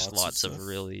we watched lots of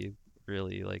really,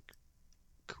 really like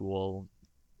cool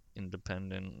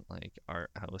independent like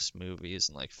art house movies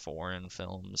and like foreign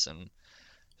films, and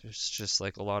there's just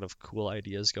like a lot of cool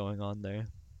ideas going on there.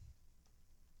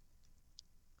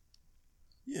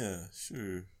 Yeah,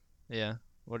 sure. Yeah.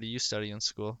 What do you study in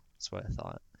school? That's what I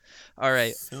thought. All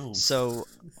right. Film. So,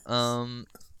 I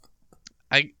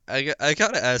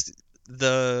gotta ask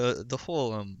the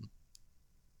whole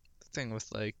thing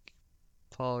with like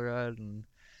Paul Rudd and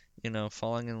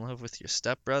falling in love with your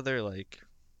stepbrother, like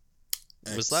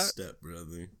was that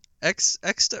stepbrother? Ex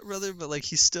stepbrother, but like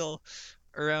he's still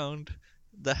around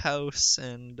the house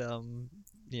and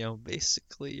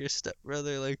basically your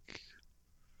stepbrother. Like,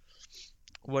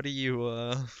 what do you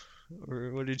or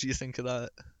what did you think of that?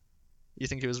 You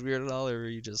think it was weird at all, or were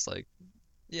you just like,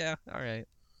 yeah, all right?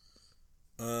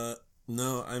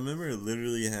 No, I remember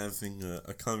literally having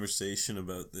a conversation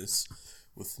about this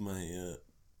with my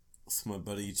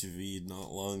buddy Javid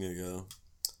not long ago,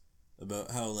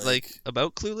 about how like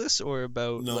about Clueless or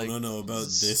about no about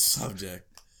this subject,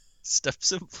 step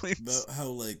siblings, about how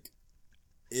like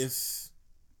if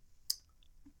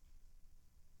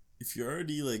you're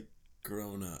already like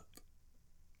grown up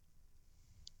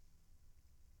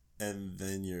and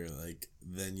then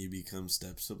you become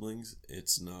step siblings,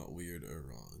 it's not weird or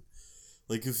wrong.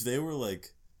 Like if they were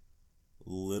like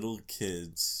little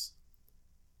kids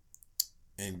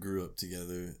and grew up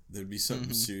together, there'd be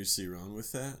something seriously wrong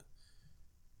with that.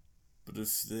 But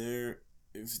if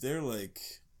they're like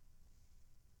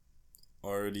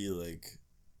already like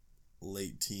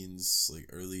late teens, like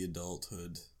early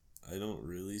adulthood, I don't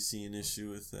really see an issue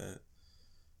with that.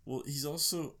 Well, he's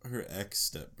also her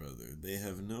ex-stepbrother. They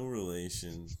have no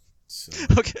relation. So.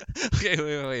 Okay,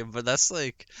 wait, but that's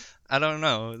like, I don't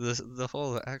know, the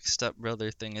whole ex-stepbrother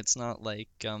thing. It's not like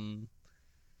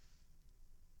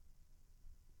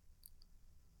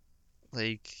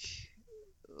like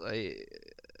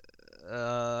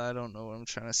I don't know what I'm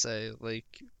trying to say.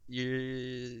 Like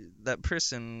that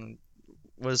person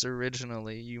was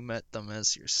originally, you met them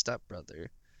as your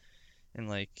stepbrother, and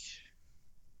like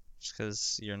just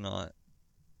because you're not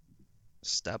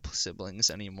step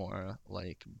siblings anymore,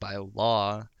 like by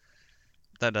law,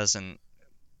 that doesn't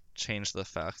change the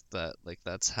fact that like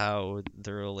that's how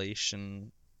the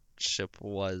relationship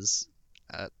was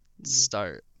at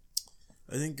start.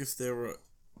 I think if they were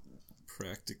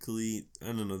practically, I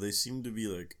don't know, they seem to be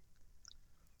like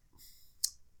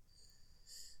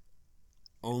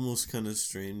almost kind of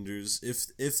strangers.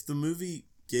 If the movie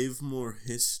gave more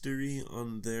history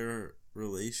on their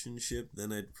relationship,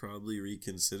 then I'd probably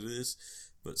reconsider this.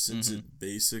 But since it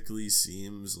basically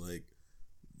seems like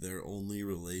their only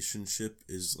relationship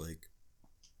is like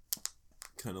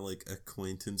kind of like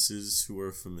acquaintances who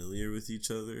are familiar with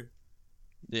each other.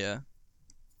 Yeah.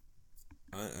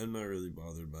 I'm not really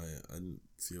bothered by it. I didn't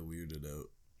feel weirded out.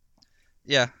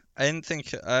 Yeah, I didn't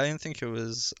think it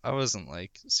was. I wasn't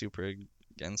like super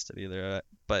against it either.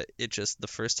 But it just the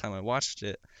first time I watched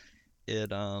it,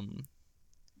 it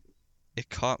it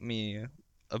caught me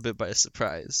a bit by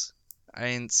surprise. I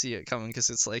didn't see it coming because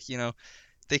it's like,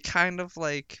 they kind of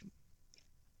like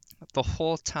the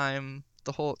whole time,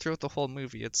 the whole throughout the whole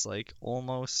movie, it's like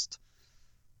almost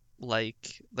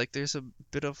like there's a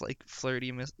bit of like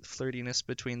flirtiness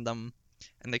between them,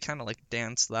 and they kind of like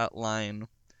dance that line,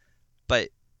 but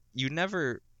you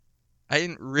never. I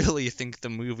didn't really think the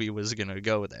movie was gonna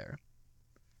go there,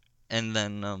 and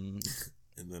then And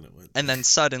then it went and there. then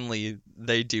suddenly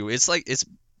they do. It's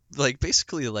like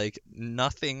basically like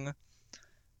nothing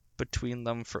between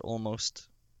them for almost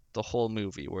the whole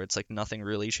movie, where it's like nothing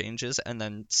really changes, and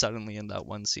then suddenly in that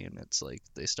one scene it's like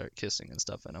they start kissing and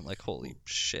stuff, and I'm like, holy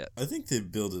shit. I think they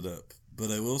build it up,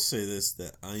 but I will say this,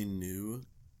 that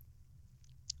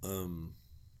um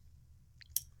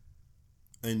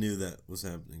I knew that was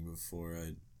happening before.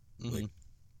 I Hmm. like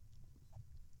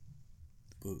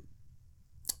but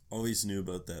always knew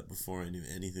about that before I knew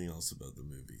anything else about the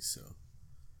movie. So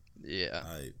Yeah,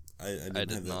 I I didn't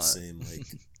did have that not. same like.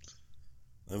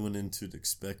 I went into it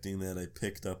expecting that. I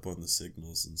picked up on the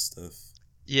signals and stuff.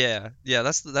 Yeah,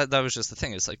 that was just the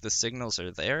thing. It's like the signals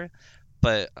are there,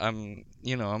 but I'm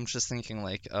just thinking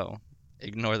like, oh,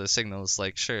 ignore the signals.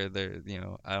 Like, sure,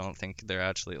 I don't think they're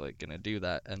actually like gonna do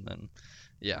that. And then,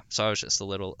 yeah, so I was just a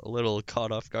little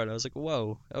caught off guard. I was like,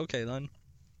 whoa, okay then.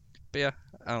 But yeah,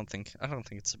 I don't think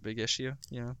it's a big issue.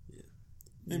 Yeah,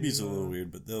 maybe it's a little You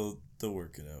weird, but they'll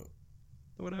work it out.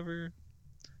 whatever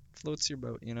floats your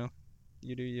boat.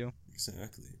 You do you.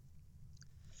 Exactly.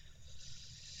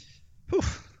 Whew.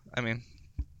 I mean,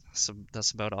 so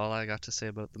that's about all I got to say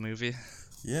about the movie.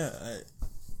 Yeah,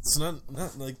 it's not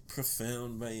like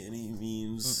profound by any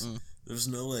means. Mm-mm. There's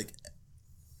no like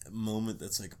moment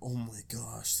that's like, oh my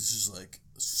gosh, this is like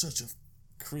such a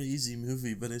crazy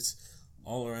movie, but it's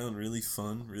all around really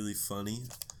fun, really funny,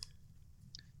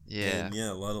 Yeah. and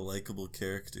yeah, a lot of likable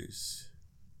characters.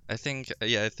 I think The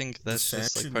that's just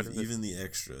like fashion part of of it. even the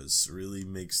extras really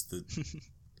makes the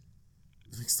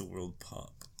world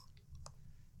pop.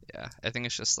 Yeah, I think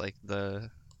it's just like the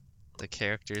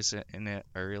characters in it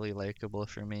are really likable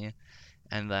for me,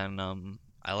 and then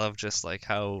I love just like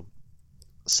how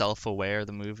self-aware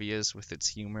the movie is with its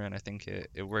humor, and I think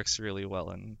it works really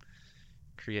well and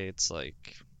creates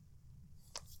like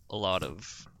a lot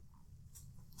of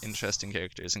interesting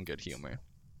characters and good humor.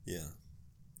 Yeah.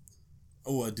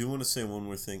 Oh, I do want to say one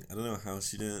more thing. I don't know how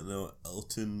she didn't know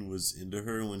Elton was into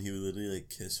her when he would literally like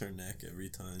kiss her neck every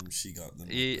time she got them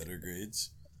like Ye- better grades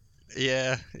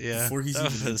Yeah, before he's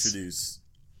that even was introduced.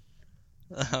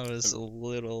 that was Um, a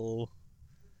little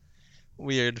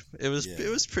weird. It was yeah, it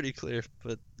was pretty clear,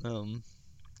 but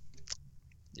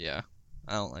yeah,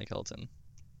 I don't like Elton.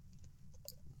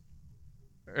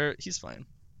 He's fine.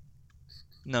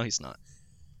 No, he's not.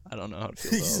 I don't know how to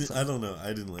feel about I Elton. don't know. I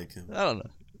didn't like him. I don't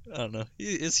know. I don't know.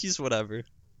 He's whatever.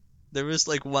 There was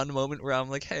like one moment where I'm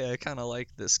like, hey, I kind of like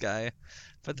this guy,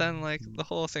 but then like the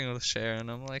whole thing with Cher, and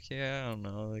I'm like, yeah, I don't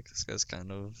know. Like this guy's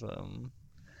kind of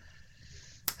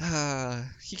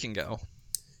he can go.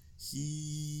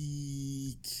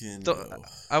 He can Though go.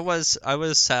 I was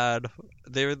sad.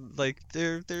 They're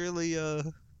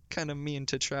really kind of mean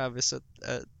to Travis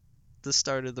at the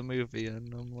start of the movie,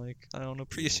 and I'm like, I don't Yeah.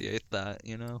 appreciate that.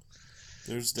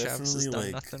 There's Travis has definitely done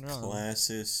like nothing wrong.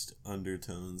 classist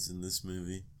undertones in this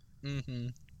movie, Mm-hmm.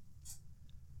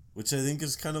 which I think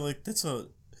is kind of like that's a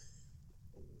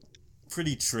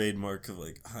pretty trademark of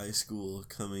like high school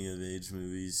coming of age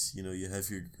movies. You know, you have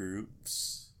your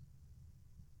groups.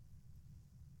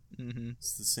 Mm-hmm.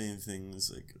 It's the same thing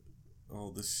as like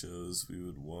all the shows we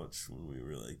would watch when we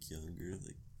were like younger.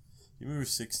 Like, you remember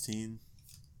 16?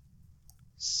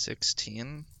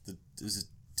 16. There's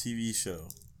a TV show,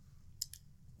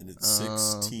 and it's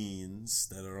six Um. teens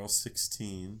that are all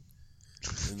 16,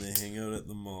 and they hang out at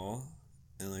the mall,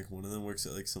 and like one of them works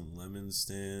at like some lemon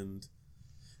stand.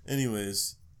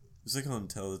 Anyways, it was like on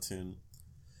Teletoon.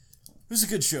 It was a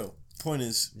good show. Point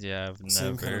is, Yeah, I've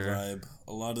same kind of never. vibe.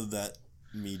 A lot of that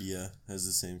media has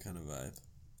the same kind of vibe.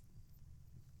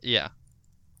 Yeah.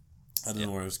 I don't Yeah.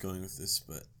 know where I was going with this,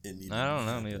 but it I needed to don't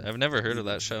know. Neither. happen. I've never It heard of needed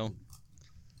that to show. happen.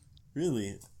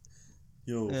 Really?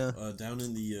 Yo, Yeah. down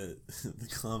in the the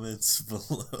comments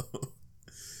below,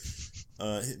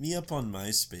 hit me up on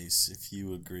MySpace if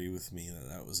you agree with me that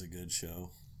that was a good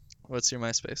show. What's your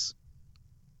MySpace?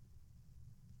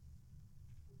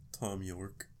 Tom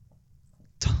York.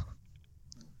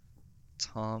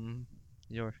 Tom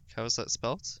York. How is that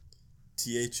spelled?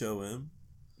 THOM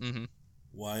Mm-hmm.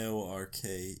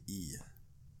 Yorke.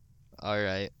 All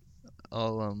right.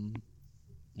 I'll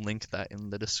link that in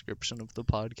the description of the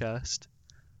podcast.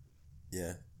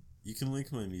 Yeah. You can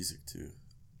link my music too.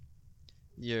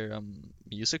 Your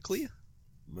Musically?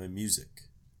 My music.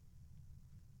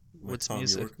 My What's Tom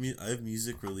music? York. I have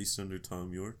music released under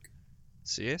Tom York.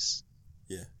 Serious?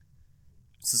 Yeah.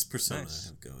 It's this persona I Nice.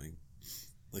 have going.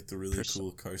 Like the really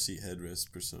cool car seat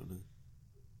headrest persona.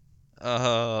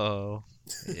 Oh,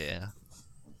 yeah.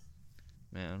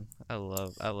 Man, I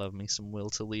love me some Will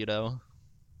Toledo.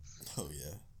 Oh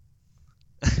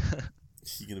yeah.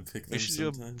 You gonna pick We them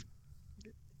should sometime?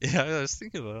 Yeah, I was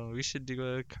thinking about it. We should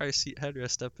do a car seat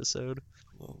headrest episode.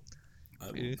 Well, I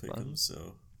will Be pick fun. them,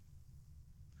 so.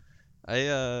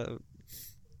 I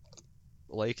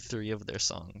like 3 of their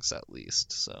songs at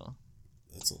least, so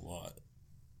That's a lot.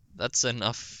 that's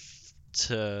enough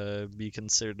to be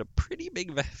considered a pretty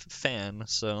big fan.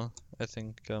 So I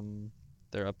think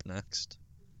they're up next.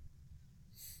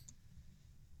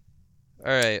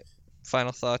 All right,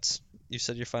 final thoughts. You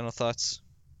said your final thoughts.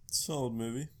 Solid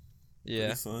movie. Yeah,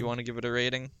 Pretty fun. you want to give it a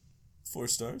rating? 4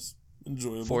 stars.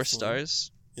 Enjoyable. 4 fun.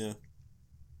 stars? Yeah.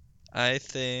 I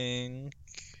think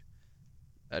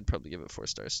I'd probably give it 4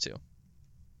 stars too.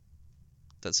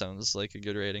 That sounds like a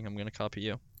good rating. I'm gonna copy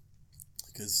you.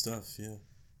 Good stuff, yeah.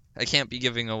 I can't be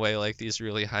giving away like these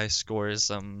really high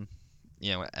scores,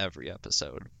 every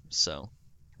episode. So.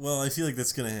 Well, I feel like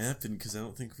that's gonna happen because I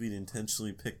don't think we'd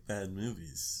intentionally pick bad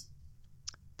movies.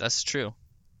 That's true.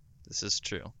 This is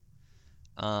true.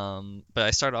 But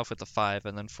I started off with a 5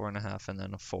 and then 4.5 and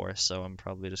then a 4, so I'm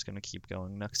probably just gonna keep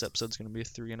going. Next episode's gonna be a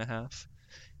 3.5,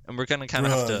 and we're gonna kind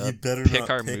of have to you better pick not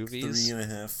our pick movies.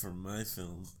 3.5 for my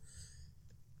film.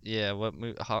 Yeah, what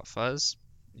movie? Hot Fuzz.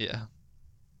 Yeah.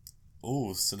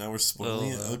 Oh, so now we're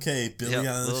spoiling it. Okay, Billie yep,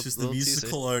 Eilish is the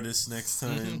musical artist next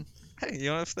time. Hey,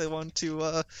 if they want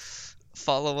to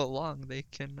follow along, they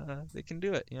can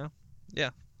do it. Yeah,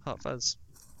 Hot Fuzz.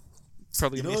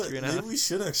 Probably gonna be 3.5. Maybe we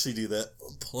should actually do that.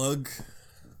 Plug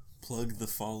the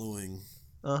following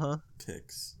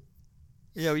picks.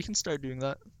 Yeah, we can start doing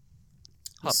that.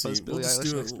 Hot Fuzz, Billie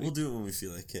Eilish next week. We'll do it when we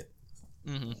feel like it.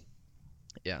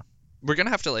 Yeah, we're gonna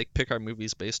have to like pick our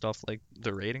movies based off like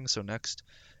the rating. So next,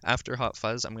 after Hot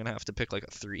Fuzz, I'm gonna have to pick like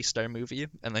a 3-star movie,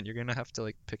 and then you're gonna have to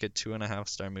like pick a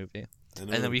 2.5-star movie, and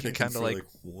then we can kind of like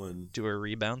do a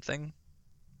rebound thing.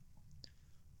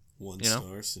 1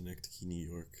 star, Synecdoche, New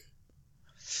York.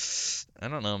 I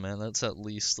don't know, man. That's at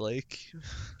least like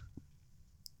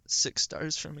 6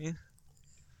 stars for me.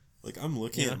 Like, I'm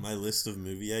looking at my list of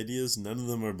movie ideas. None of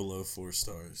them are below 4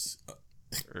 stars.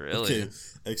 Really? Okay.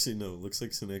 Actually, no. It looks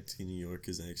like Synecdoche, New York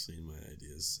is actually in my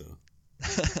ideas, so.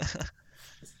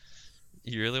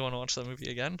 You really want to watch that movie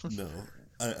again? No.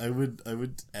 I would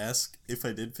ask, if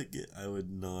I did pick it, I would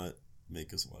not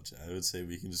make us watch it. I would say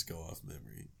we can just go off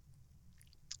memory.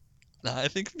 Nah, I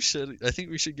think we should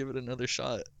give it another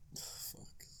shot.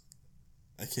 Fuck.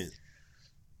 I can't.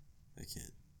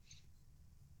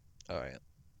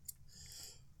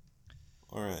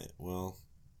 Alright, well.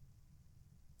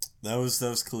 That was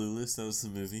Clueless. That was the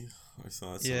movie. Our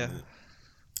thoughts on it. You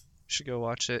should go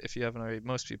watch it if you haven't already.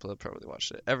 Most people have probably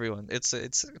watched it. Everyone. It's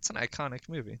an iconic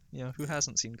movie. Who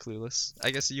hasn't seen Clueless? I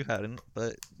guess you hadn't,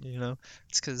 but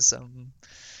it's because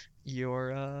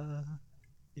you're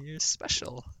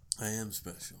special. I am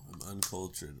special. I'm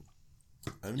uncultured.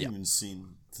 I haven't even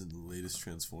seen the latest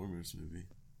Transformers movie.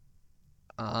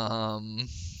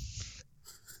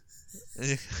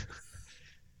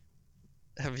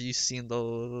 Have you seen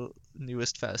the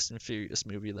newest Fast and Furious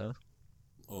movie though?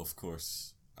 Oh, of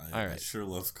course. I sure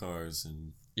love cars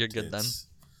and You're good then.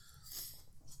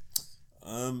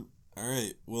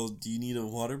 Alright. Well, do you need a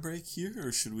water break here,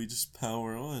 or should we just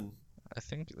power on? I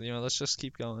think, let's just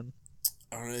keep going.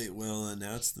 Alright, well,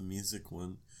 now it's the music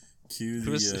one. Cue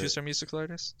the... Who's our musical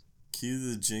artist?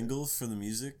 Cue the jingle for the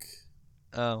music.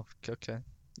 Oh, okay.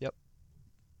 Yep.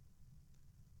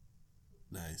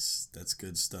 Nice. That's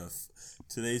good stuff.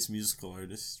 Today's musical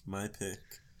artist, my pick,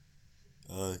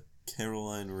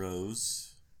 Caroline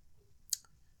Rose.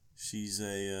 She's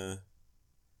now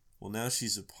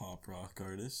she's a pop rock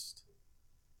artist.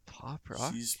 Pop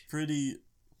rock?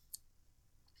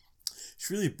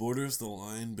 She really borders the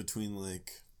line between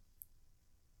like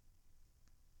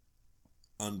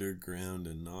underground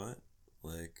and not.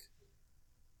 Like,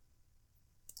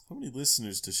 how many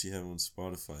listeners does she have on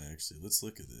Spotify actually? Let's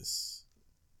look at this.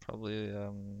 Probably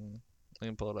I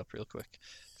can pull it up real quick.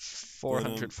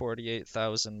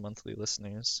 448,000 monthly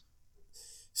listeners.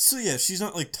 So yeah, she's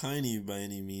not like tiny by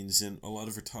any means, and a lot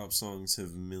of her top songs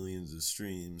have millions of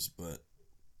streams, but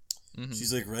Mm-hmm.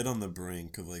 She's like right on the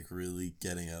brink of like really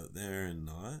getting out there and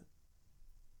not.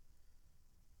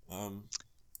 Um,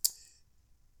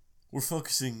 we're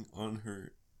focusing on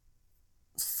her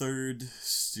third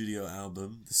studio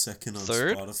album, the second on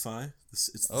Third? Spotify.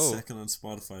 It's the Oh, second on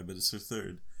Spotify, but it's her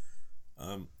third.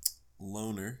 Um,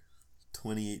 Loner,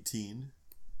 2018.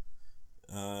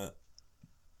 Uh,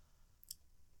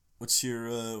 what's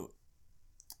your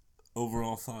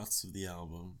overall thoughts of the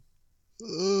album?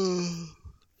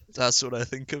 that's what I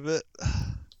think of it.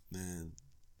 Man,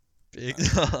 Big.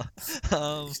 I,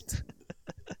 um,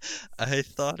 I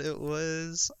thought it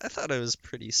was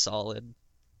pretty solid.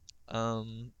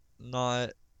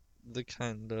 Not the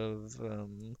kind of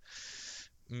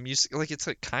music like it's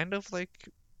like kind of like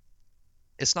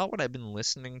it's not what I've been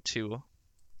listening to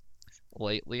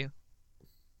lately, yeah,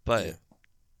 but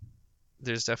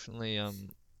there's definitely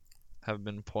have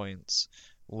been points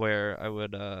where I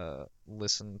would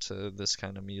listen to this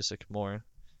kind of music more.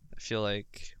 I feel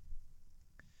like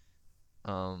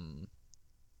um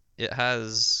it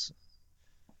has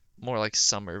more like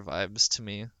summer vibes to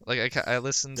me. Like I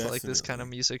listen to like this kind of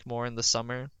definitely. music more in the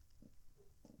summer,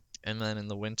 and then in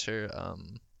the winter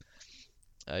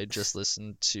I just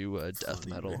listen to death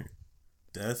Bonnie metal. Bear.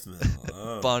 Death metal.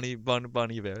 Oh.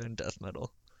 Bonnie Bear and death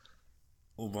metal.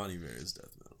 Oh, Bonnie Bear is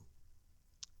death metal.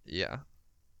 Yeah,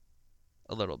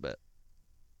 a little bit.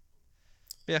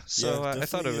 Yeah, Yeah, so I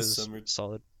thought it was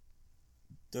solid.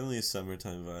 definitely a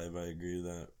summertime vibe. I agree with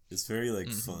that. It's very like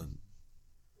Hmm. fun,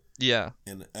 Yeah.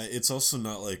 and it's also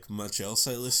not like much else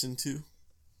I listen to.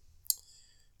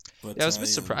 Yeah, I But was a bit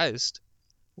surprised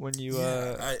when you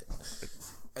yeah,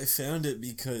 I found it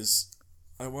because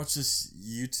I watched this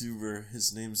YouTuber.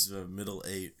 His name's Middle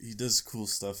Eight. He does cool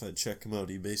stuff. I check him out.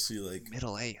 He basically like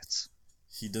middle eights.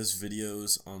 he does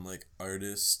videos on like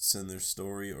artists and their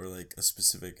story or like a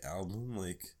specific album.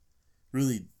 Like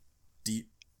really deep,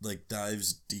 like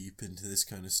dives deep into this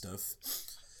kind of stuff.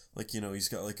 Like, you know, he's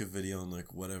got like a video on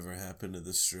like whatever happened to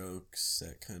the Strokes,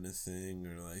 that kind of thing,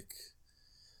 or like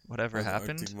Whatever how the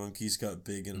Arctic happened? Monkeys got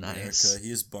big in America. Nice. He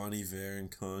has Bon Iver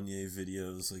and Kanye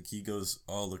videos. Like he goes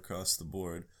all across the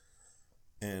board,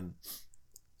 and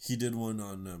he did one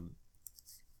on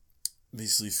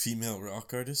basically female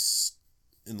rock artists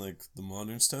in like the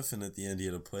modern stuff. And at the end, he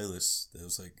had a playlist that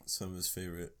was like some of his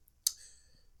favorite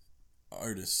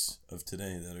artists of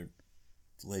today that are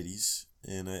ladies.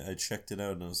 And I checked it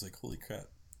out and I was like, holy crap,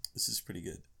 this is pretty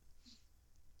good.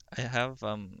 I have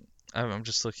I'm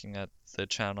just looking at the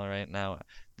channel right now.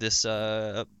 This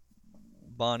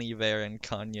Bon Iver and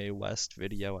Kanye West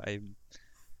video.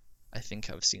 I think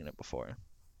I've seen it before.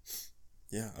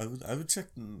 Yeah, I would check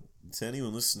to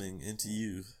anyone listening and to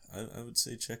you. I would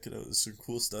say check it out. There's some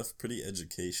cool stuff, pretty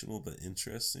educational but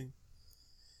interesting,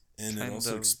 and it Kind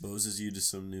also of. exposes you to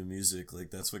some new music.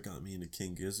 Like that's what got me into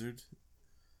King Gizzard,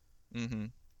 Mm-hmm.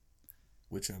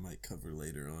 which I might cover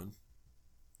later on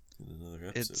in another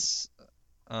episode. It's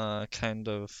kind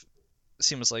of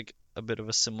seems like a bit of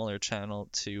a similar channel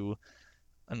to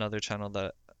another channel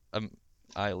that um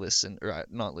I listen or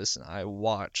not listen, I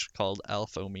watch called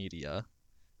Alpha Media,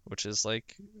 which is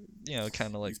like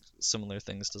kind of like You've similar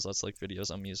things. Does lots of like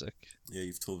videos on music. yeah,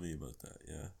 you've told me about that.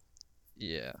 Yeah,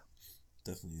 Yeah.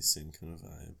 definitely the same kind of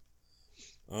vibe.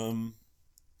 Um,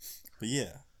 but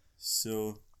yeah,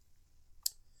 so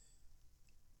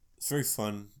it's a very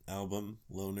fun album,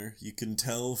 Loner. You can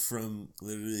tell from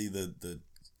literally the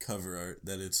cover art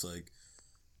that it's like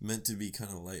meant to be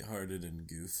kind of lighthearted and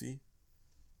goofy.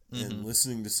 And Mm-hmm.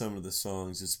 listening to some of the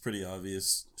songs, it's pretty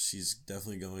obvious she's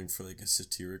definitely going for like a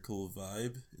satirical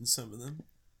vibe in some of them.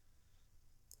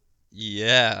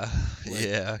 Yeah. Like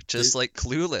Yeah. they Just like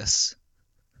Clueless.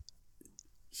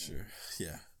 sure,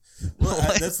 yeah. Well,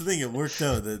 Like, that's the thing. It worked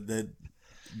out that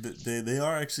they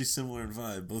are actually similar in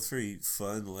vibe. Both very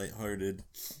fun, lighthearted,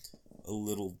 a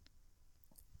little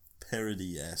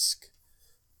parody esque.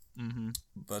 mm-hmm.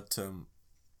 But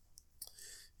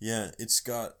yeah, it's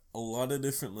got a lot of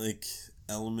different like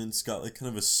elements. Got like kind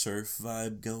of a surf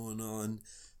vibe going on.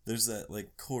 There's that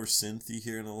like core synth you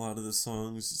hear in a lot of the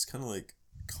songs. It's kind of like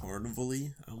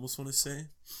carnival-y, I almost want to say.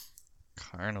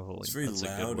 Carnival. It's very That's a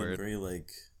good loud and word. very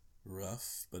like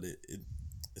rough, but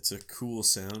it's a cool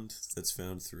sound that's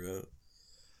found throughout.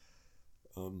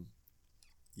 Um,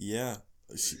 yeah.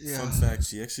 Yeah. Fun fact: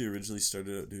 she actually originally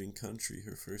started out doing country.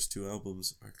 Her first two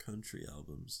albums are country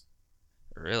albums.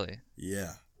 Really?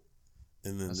 Yeah,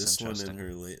 and then That's this one and interesting.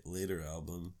 her later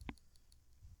album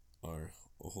are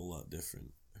a whole lot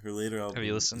different. Her later Have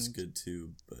you album is listened? good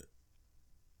too, but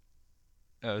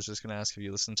I was just gonna ask, have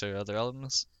you listened to her other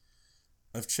albums?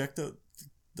 I've checked out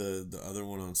the other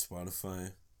one on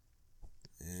Spotify.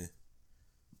 Eh.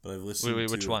 but I've Wait, listened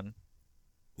which to one?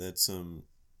 that's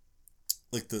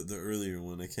like the earlier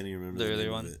one. I can't even remember The the earlier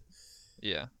name of one? it.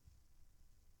 Yeah.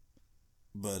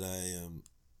 But a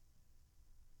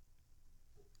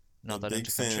Not that big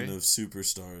into fan country. of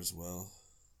Superstar as well.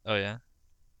 Oh yeah.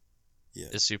 Yeah.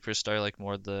 Is Superstar like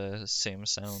more the same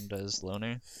sound as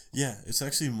Loner? Yeah, it's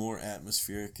actually more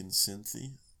atmospheric and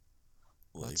synthy.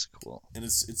 Like, That's cool. and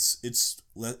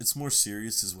it's more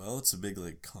serious as well. It's a big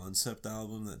like concept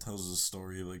album that tells a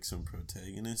story of like some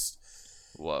protagonist.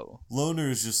 Whoa. Loner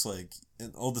is just like,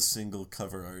 and all the single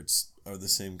cover arts are the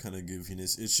same kind of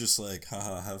goofiness. It's just like,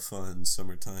 haha, have fun,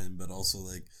 summertime, but also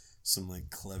like some like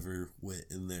clever wit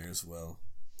in there as well.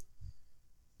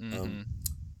 Mm-hmm. Um,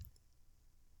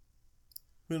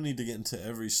 we don't need to get into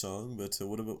every song, but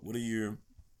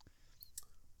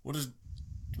what is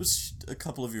what's a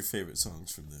couple of your favorite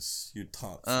songs from this? Your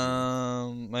top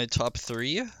few. My top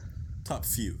three? Top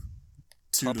few.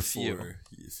 Two Top to few. four,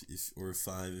 if or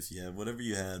five if you have whatever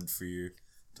you had for your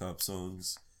top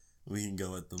songs. We can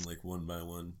go at them like one by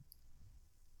one.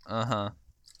 Uh-huh.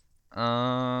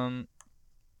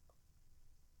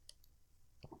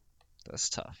 That's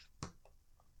tough.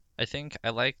 I think I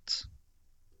liked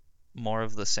More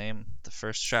of the Same, the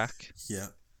first track. Yeah,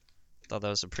 Thought that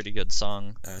was a pretty good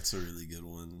song. that's a really good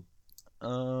one.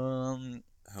 Um,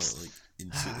 How it like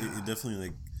it definitely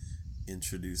like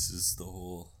introduces the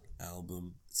whole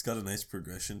album. It's got a nice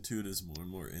progression to it as more and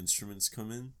more instruments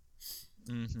come in.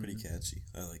 Pretty catchy.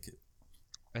 I like it.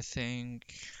 I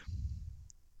think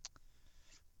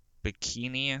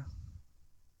Bikini.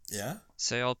 Yeah,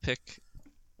 Say I'll pick.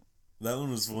 that one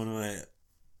was one of my.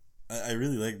 I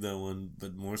really like that one,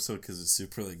 but more so because it's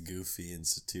super like goofy and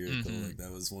satirical. Like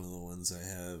that was one of the ones I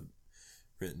have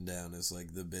written down as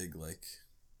like the big like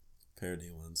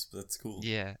parody ones. But that's cool.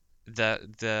 Yeah,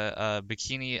 the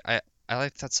Bikini. I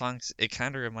like that song. It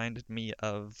kind of reminded me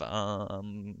of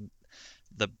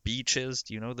the Beaches.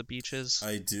 Do you know the Beaches?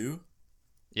 I do.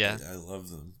 Yeah. I love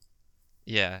them.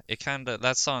 Yeah,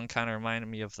 that song kind of reminded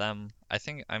me of them. I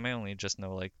think I may only just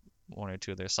know like one or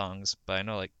two of their songs, but I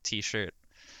know like T-shirt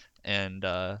and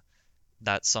that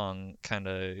song kind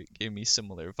of gave me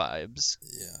similar vibes.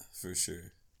 Yeah, for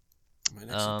sure. I might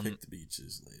actually Um, pick the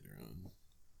Beaches later on.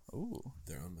 ooh.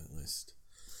 They're on my list.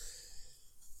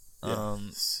 Yeah.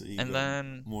 So you And go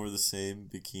then more of the same,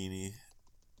 Bikini.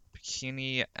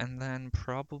 Bikini, and then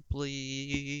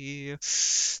probably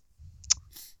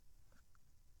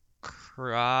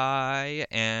Cry,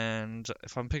 and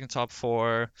if I'm picking top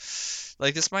four,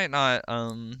 like this might not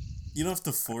You don't have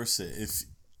to force it.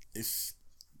 If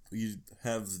you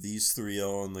have these three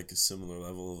all on like a similar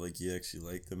level of like you actually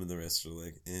like them and the rest are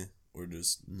like or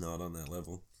just not on that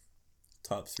level.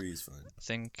 Top three is fine. I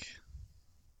think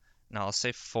no, I'll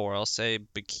say four. I'll say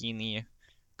Bikini,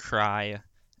 Cry,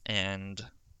 and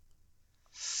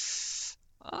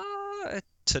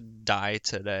To Die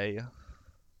Today.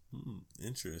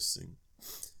 Interesting.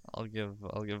 I'll give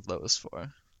those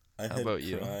four. I How had about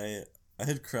you? Cry. I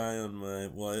had Cry on my.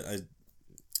 Well, I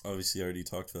obviously already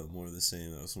talked about More of the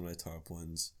Same. That was one of my top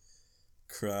ones.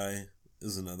 Cry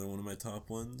is another one of my top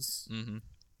ones. Mm-hmm.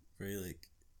 Very like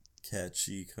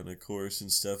catchy kind of chorus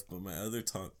and stuff. But my other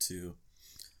top two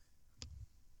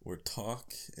were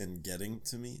Talk and Getting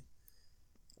to Me.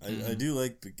 I do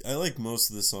like. I like most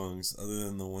of the songs other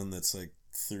than the one that's like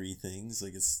three things.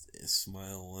 Like it's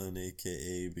Smile One,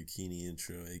 aka Bikini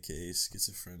Intro, aka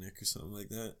Schizophrenic or something like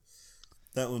that.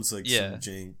 That one's like some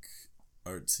jank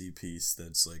artsy piece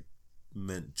that's like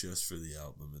meant just for the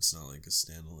album. It's not like a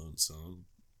standalone song.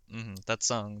 That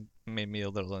song made me a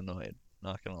little annoyed,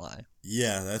 not gonna lie.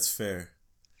 Yeah, that's fair.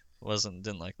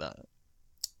 Didn't like that.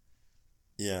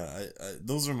 Yeah, I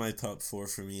those are my top four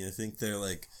for me. I think they're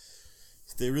like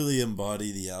they really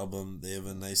embody the album. They have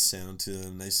a nice sound to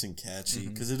them, nice and catchy,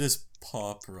 because it is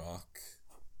pop rock.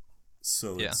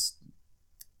 So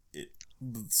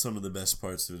some of the best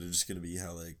parts of it are just gonna be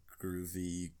how like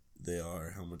groovy they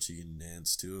are, how much you can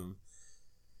dance to them.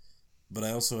 But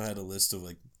I also had a list of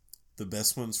like the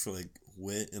best ones for like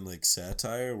wit and like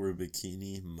satire were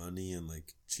Bikini, Money, and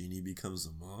like Jeannie Becomes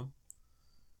a Mom.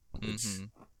 Which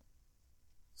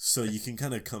so you can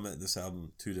kind of come at this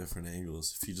album two different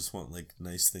angles. If you just want like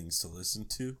nice things to listen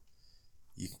to,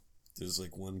 there's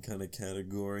like one kind of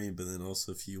category, but then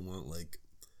also if you want like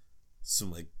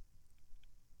some like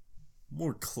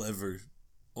more clever,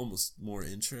 almost more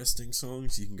interesting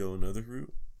songs, you can go another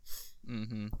route.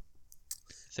 I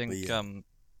think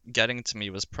Getting to Me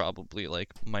was probably like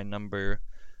my number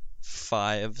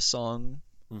 5 song.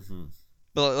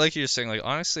 But like you were saying, like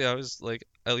honestly, I was like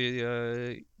I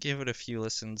gave it a few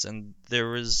listens, and there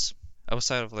was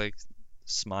outside of like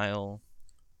Smile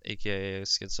aka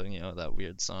Schizo, that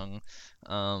weird song.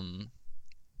 Um,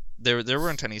 there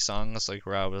weren't any songs like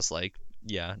where I was like,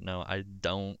 yeah, no, I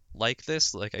don't like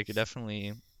this. Like I could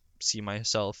definitely see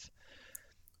myself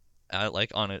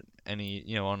like on it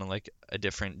any on like a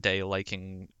different day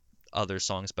liking other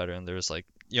songs better, and there's like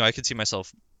I could see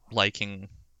myself liking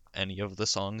any of the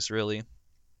songs really.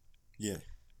 Yeah.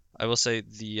 I will say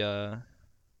the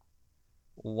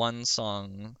one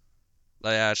song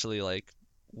that I actually like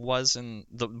wasn't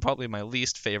the probably my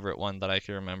least favorite one that I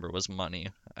can remember was Money.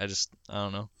 I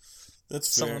don't know. That's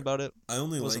Something fair. about it I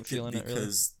only wasn't like it feeling it really.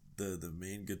 because the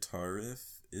main guitar riff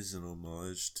is an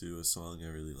homage to a song I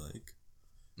really like.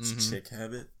 It's Mm-hmm. Chick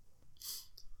Habit.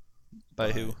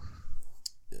 By who?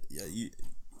 Yeah,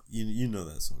 you know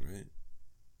that song, right?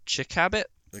 Chick Habit?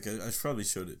 Like I probably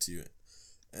showed it to you.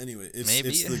 Anyway, Maybe.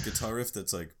 it's the guitar riff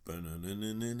that's like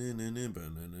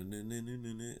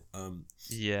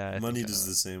Yeah, I Money think I does know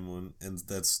the it. same one, and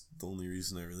that's the only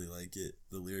reason I really like it.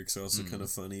 The lyrics are also kind Mm,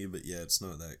 of funny, but yeah, it's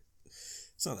not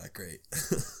that great.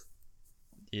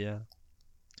 yeah.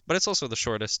 But it's also the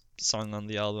shortest song on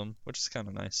the album, which is kind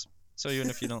of nice. So even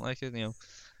if you don't like it, it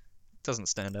doesn't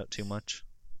stand out too much.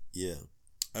 Yeah.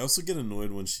 I also get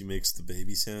annoyed when she makes the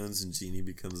baby sounds and Jeannie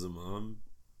becomes a mom,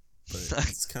 but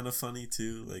it's kind of funny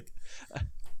too. Like,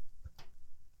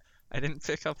 I didn't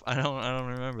pick up. I don't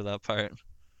remember that part.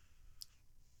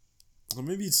 or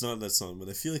maybe it's not that song, but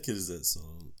I feel like it is that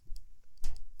song.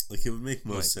 Like, it would make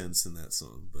most Might be. sense in that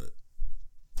song, but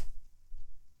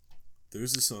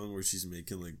there's a song where she's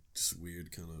making like just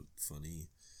weird, kind of funny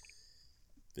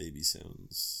baby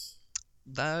sounds.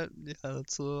 That's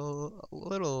a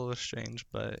little strange,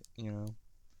 but I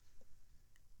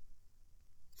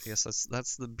guess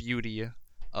that's the beauty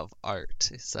of art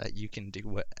is that you can do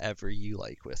whatever you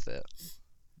like with it.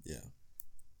 Yeah.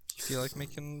 If you like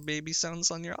making baby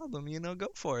sounds on your album, go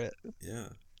for it. Yeah.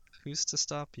 Who's to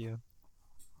stop you?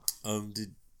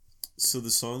 Did so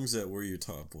the songs that were your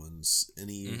top ones,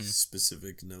 any hmm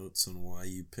specific notes on why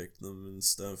you picked them and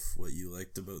stuff? What you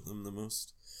liked about them the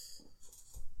most?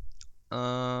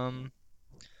 Um,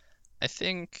 I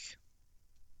think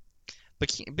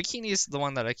Bikini is the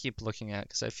one that I keep looking at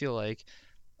because I feel like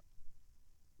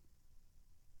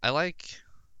I like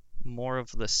more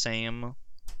of the same.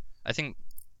 I think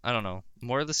I don't know,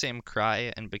 more of the same.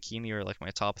 Cry and Bikini are like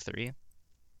my top three,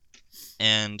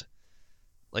 and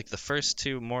like the first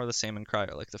two, more of the same and Cry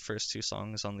are like the first two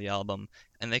songs on the album,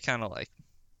 and they kind of like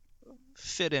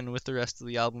fit in with the rest of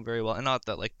the album very well. And not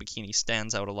that like Bikini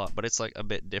stands out a lot, but it's like a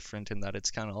bit different in that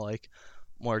it's kind of like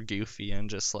more goofy and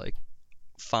just like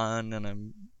fun.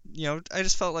 And I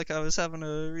just felt like I was having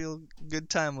a real good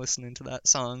time listening to that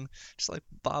song, just like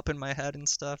bopping my head and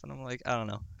stuff. And I'm like, I don't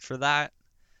know, for that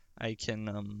I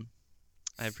can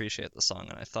I appreciate the song,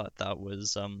 and I thought that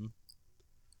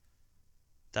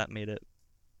made it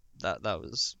that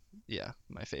was yeah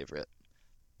my favorite.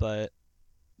 But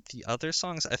the other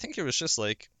songs, I think it was just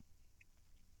like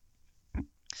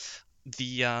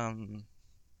the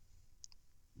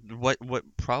what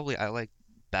probably I like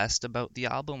best about the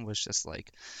album was just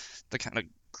like the kind of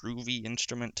groovy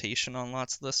instrumentation on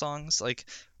lots of the songs. Like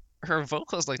her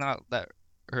vocals, like not that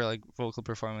her like vocal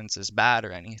performance is bad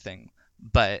or anything,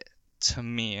 but to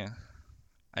me,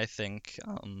 I think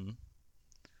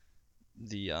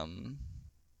the um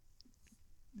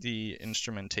the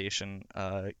instrumentation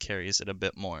carries it a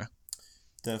bit more.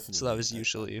 So that Definitely. was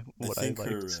usually I what I think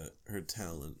liked. her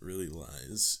talent really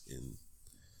lies in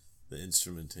the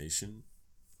instrumentation.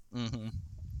 hmm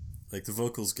Like the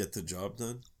vocals get the job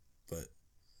done, but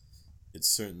it's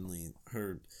certainly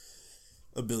her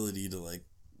ability to like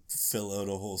fill out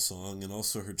a whole song and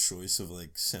also her choice of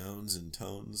like sounds and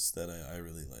tones that I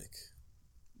really like.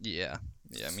 Yeah,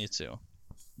 yeah, me too.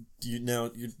 You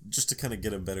just to kind of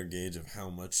get a better gauge of how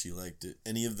much you liked it.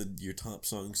 Any of the your top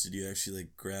songs did you actually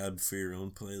like grab for your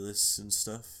own playlists and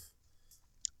stuff?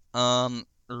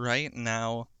 Right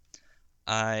now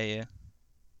I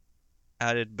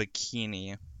added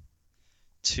Bikini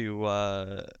to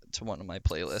one of my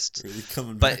playlists, Really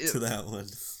coming but back to that one.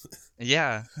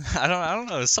 yeah, I don't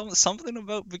know, something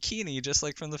about Bikini. Just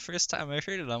like from the first time I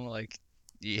heard it, I'm like,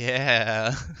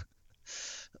 yeah.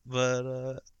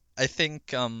 But I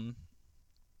think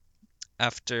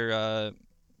after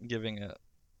giving it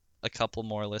a couple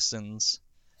more listens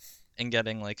and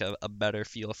getting like a better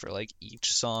feel for like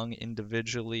each song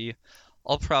individually,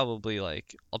 I'll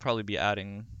probably be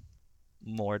adding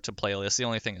more to playlists. The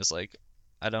only thing is like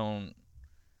I don't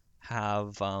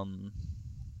have a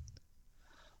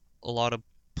lot of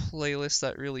playlists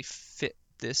that really fit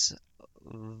this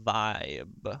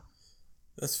vibe.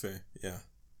 That's fair. Yeah.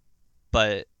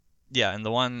 But yeah, and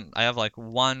the one I have like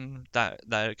one that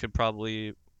could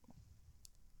probably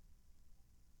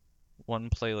one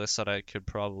playlist that I could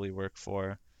probably work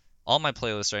for. All my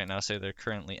playlists right now say they're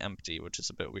currently empty, which is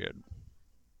a bit weird.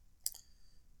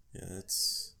 Yeah,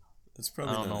 that's I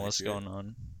probably don't not know what's accurate. going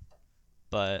on,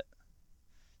 but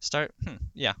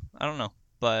yeah, I don't know,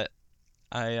 but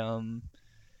I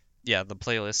yeah, the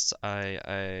playlists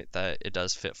I that it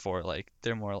does fit for, like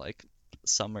they're more like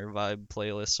summer vibe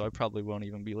playlists, so I probably won't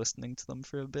even be listening to them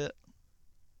for a bit.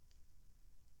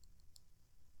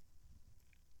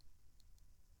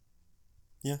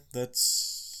 Yeah, that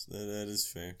is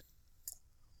fair.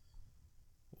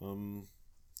 Um,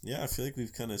 yeah, I feel like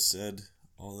we've kind of said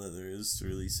all that there is to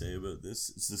really say about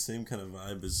this. It's the same kind of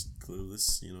vibe as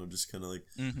Clueless, just kind of like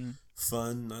Mm-hmm.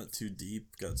 fun, not too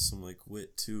deep, got some like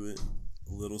wit to it,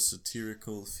 a little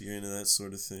satirical if you're into that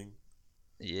sort of thing.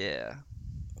 Yeah.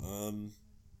 Um,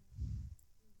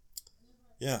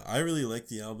 yeah, I really like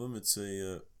the album. It's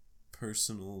a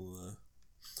personal. I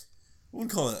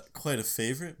wouldn't call it quite a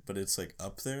favorite, but it's like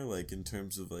up there, like in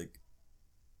terms of like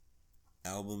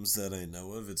albums that I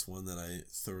know of. It's one that I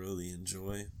thoroughly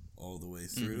enjoy all the way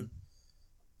Mm-hmm. through,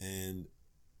 and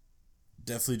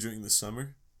definitely during the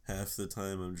summer. Half the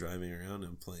time I'm driving around,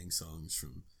 I'm playing songs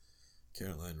from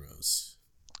Caroline Rose.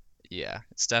 Yeah,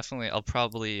 it's definitely I'll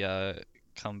probably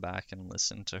come back and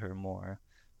listen to her more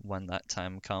when that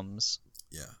time comes.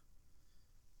 Yeah.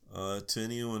 To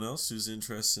anyone else who's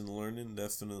interested in learning,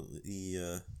 definitely,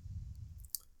 if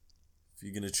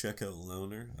you're gonna check out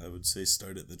Loner, I would say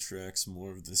start at the tracks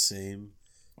More of the Same,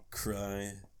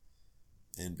 Cry,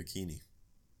 and Bikini.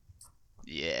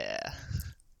 Yeah.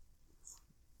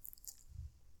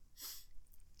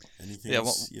 Anything Yeah, well,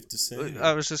 else you have to say?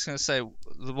 I Or? was just gonna say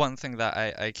the one thing that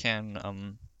I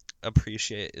can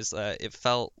appreciate is that it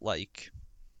felt like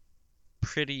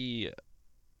pretty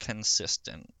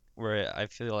consistent, where I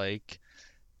feel like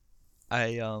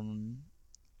I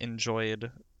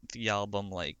enjoyed the album.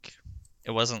 Like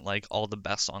it wasn't like all the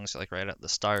best songs like right at the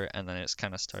start, and then it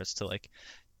kind of starts to like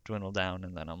dwindle down,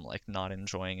 and then I'm like not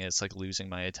enjoying it. It's like losing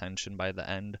my attention by the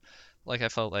end. Like I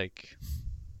felt like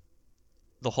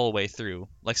the whole way through.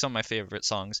 Like some of my favorite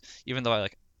songs, even though I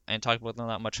didn't talk about them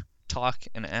that much. Talk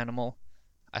and Animal,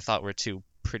 I thought were two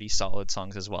pretty solid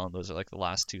songs as well, and those are like the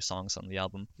last two songs on the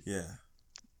album. Yeah.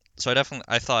 So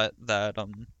I thought that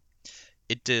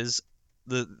it does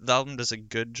the album does a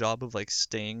good job of like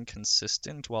staying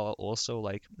consistent while also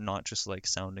like not just like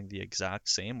sounding the exact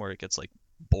same where it gets like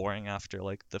boring after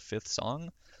like the fifth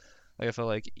song. Like I feel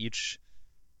like each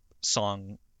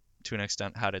song to an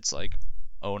extent had its like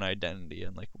own identity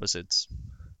and like was its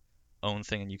own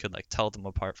thing, and you could like tell them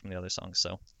apart from the other songs.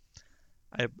 So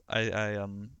I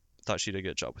thought she did a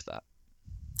good job with that.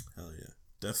 Hell yeah.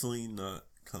 Definitely not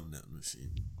Come Down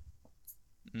Machine.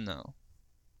 No,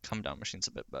 Come Down Machine's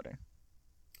a bit better.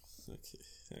 Okay.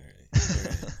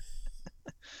 Alright.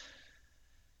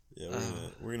 Yeah, uh,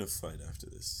 we're gonna fight after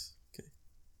this. Okay.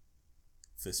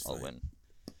 Fist I'll fight. win.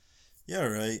 Yeah,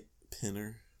 right,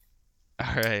 Pinner.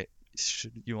 All right.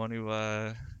 Should you want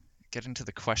to get into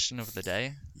the question of the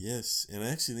day? Yes, and I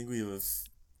actually think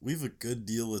we have a good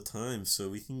deal of time, so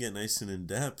we can get nice and in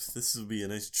depth. This will be a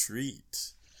nice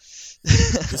treat.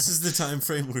 This is the time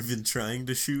frame we've been trying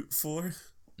to shoot for.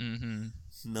 Mm-hmm.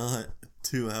 Not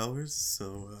 2 hours,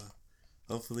 so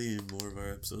hopefully more of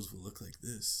our episodes will look like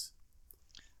this.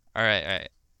 All right.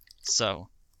 So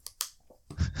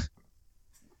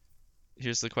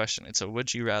here's the question. It's a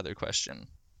would you rather question.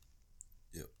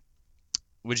 Yep.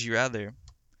 Would you rather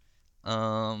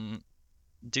um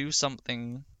do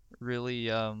something really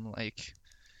like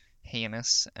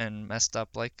heinous and messed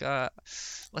up, like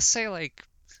let's say like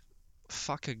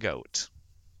fuck a goat.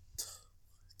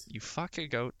 You fuck a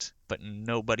goat, but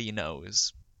nobody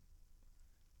knows.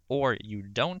 Or you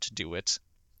don't do it,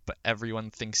 but everyone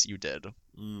thinks you did.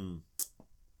 Mm.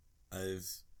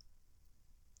 I've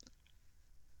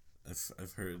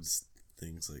I've heard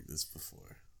things like this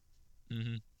before.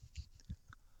 Mm-hmm.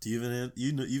 Do you even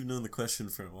you've known the question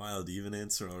for a while? Do you even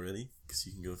answer already? Because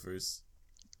you can go first.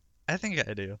 I think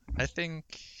I do.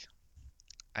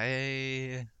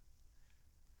 I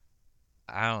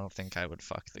I don't think I would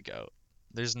fuck the goat.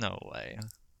 There's no way.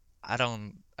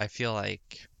 I feel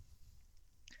like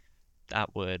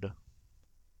that would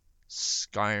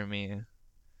scar me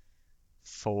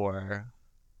for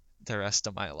the rest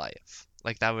of my life.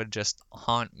 Like that would just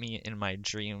haunt me in my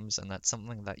dreams, and that's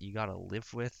something that you gotta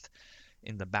live with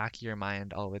in the back of your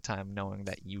mind all the time, knowing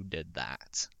that you did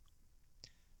that.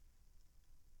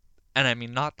 And I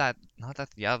mean, not that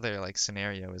the other like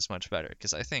scenario is much better,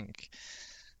 because I think,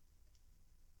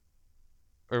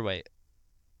 or wait,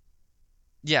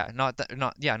 Yeah, not that,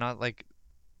 not yeah, not like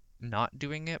not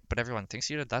doing it, but everyone thinks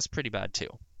you did. That's pretty bad too,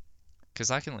 because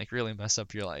that can like really mess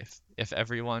up your life if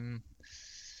everyone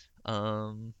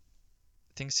um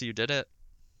thinks you did it.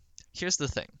 Here's the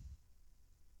thing.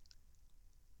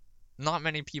 Not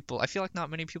many people, I feel like not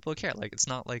many people care. Like it's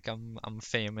not like I'm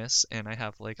famous and I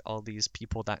have like all these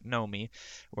people that know me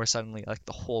where suddenly like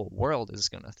the whole world is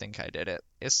gonna think I did it.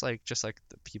 It's like just like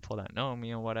the people that know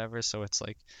me and whatever, so it's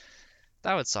like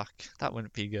that would suck. That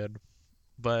wouldn't be good.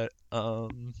 But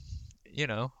you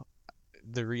know,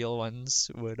 the real ones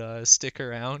would stick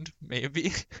around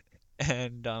maybe.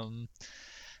 And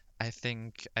I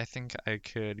think I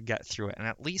could get through it. And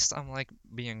at least I'm like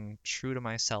being true to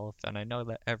myself and I know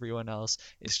that everyone else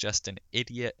is just an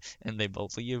idiot and they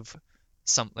believe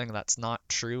something that's not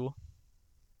true.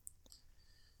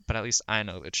 But at least I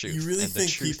know the You truth really and the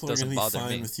think truth people are gonna doesn't be bother fine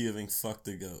me. with you having fucked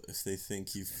a goat if they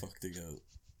think you fucked a goat?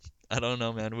 I don't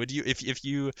know, man. Would you if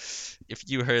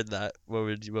you heard that, what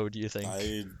would you think?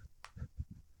 I'd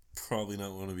probably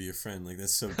not want to be your friend. Like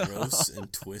that's so gross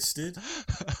and twisted.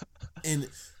 And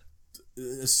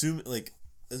assume like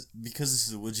because this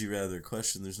is a would you rather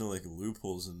question, there's no like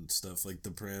loopholes and stuff. Like the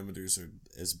parameters are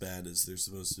as bad as they're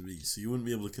supposed to be, so you wouldn't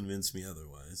be able to convince me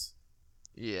otherwise.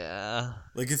 Yeah.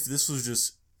 Like if this was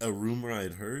just a rumor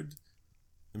I'd heard,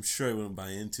 I'm sure I wouldn't buy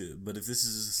into it. But if this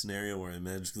is a scenario where I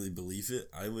magically believe it,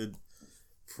 I would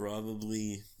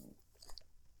probably.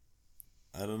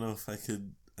 I don't know if I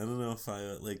could. I don't know if I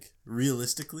like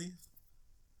realistically.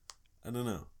 I don't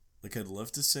know. Like I'd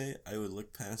love to say I would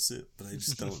look past it, but I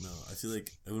just don't know. I feel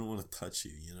like I wouldn't want to touch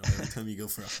you. You know, every time you go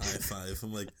for a high five,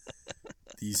 I'm like,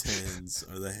 these hands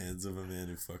are the hands of a man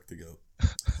who fucked a goat.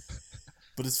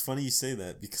 But it's funny you say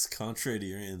that because contrary to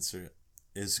your answer,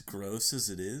 as gross as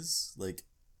it is, like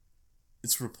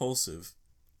it's repulsive.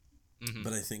 Hmm.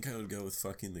 But I think I would go with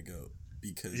fucking the goat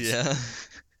because Yeah.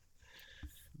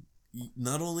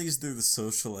 not only is there the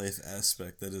social life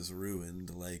aspect that is ruined,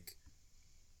 like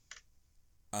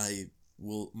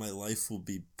my life will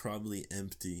be probably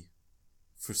empty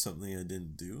for something I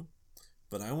didn't do,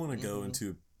 but I want to go Hmm.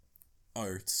 into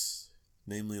arts,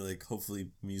 namely like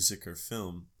hopefully music or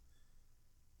film.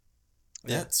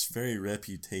 Yeah. That's very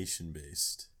reputation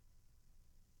based,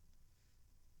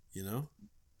 you know?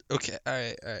 Okay. All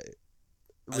right. All right.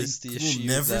 I Was the will issue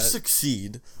never that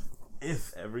succeed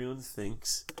if everyone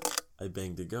thinks I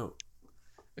banged a goat.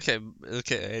 okay?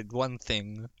 Okay. One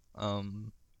thing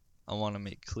I want to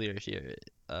make clear here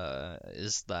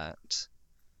is that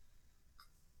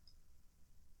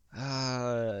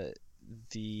uh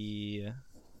the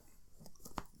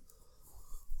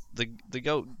the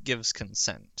goat gives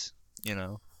consent, you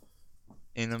know,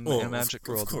 in a Oh, magic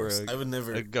of world where course. I would a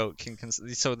never. goat can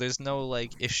consent. So there's no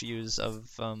like issues of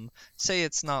say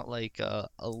it's not like a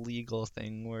legal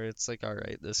thing where it's like all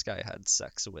right, this guy had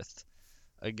sex with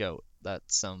a goat.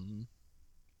 That's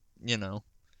you know,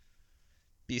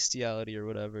 bestiality or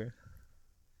whatever.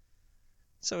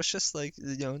 So it's just like,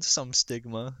 you know, some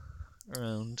stigma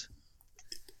around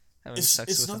having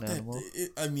sex It's with an not that. animal.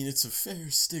 I mean, it's a fair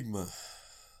stigma.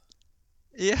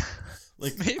 Yeah,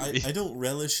 Like maybe. I don't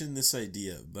relish in this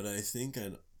idea, but I think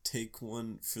I'd take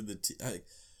one for the.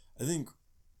 I think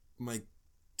my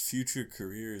future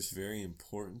career is very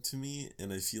important to me,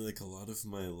 and I feel like a lot of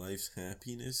my life's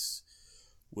happiness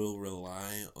will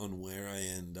rely on where I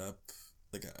end up.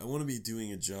 Like I want to be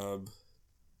doing a job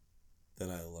that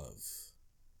I love.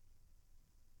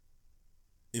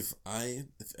 If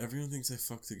everyone thinks I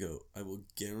fucked a goat, I will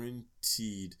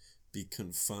guaranteed be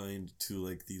confined to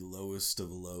like the lowest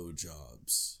of low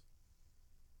jobs.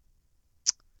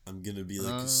 I'm gonna be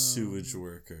like a sewage Um,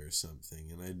 worker or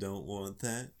something, and I don't want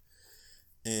that.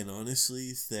 And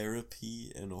honestly,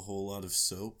 therapy and a whole lot of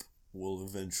soap will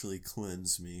eventually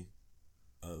cleanse me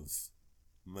of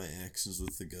my actions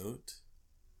with the goat.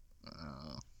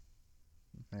 oh,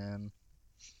 man,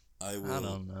 I I will,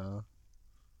 don't know.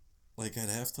 like, I'd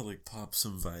have to, like, pop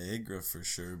some Viagra for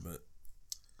sure, but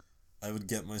I would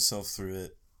get myself through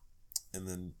it and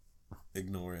then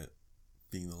ignore it,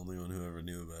 being the only one who ever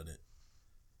knew about it.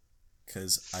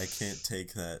 Because I can't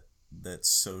take that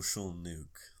social nuke.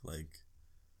 Like,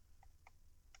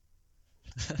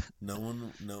 no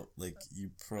one, no, like,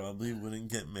 you probably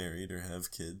wouldn't get married or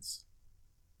have kids.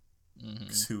 Hmm.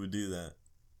 Because who would do that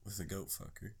with a goat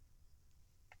fucker?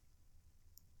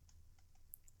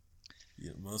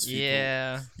 Yeah, most people.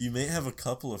 Yeah. You may have a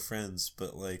couple of friends,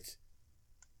 but like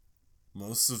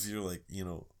most of your like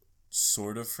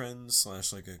sort of friends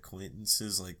slash like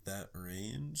acquaintances like that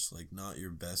range, like not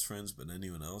your best friends, but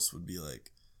anyone else would be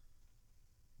like,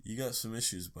 you got some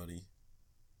issues, buddy.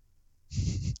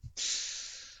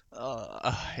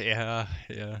 Yeah,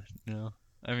 no.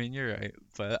 I mean, you're right,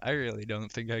 but I really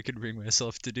don't think I could bring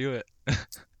myself to do it.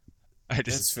 I just,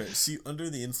 That's fair. See, under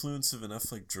the influence of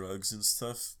enough like drugs and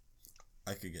stuff,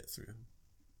 I could get through.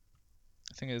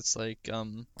 I think it's like,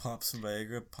 Pop some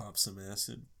Viagra, pop some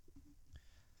acid.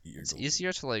 You're it's golden.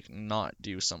 easier to like not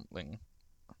do something,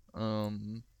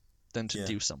 um, than to Yeah.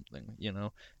 do something, you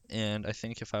know? And I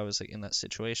think if I was like in that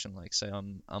situation, like say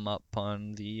I'm up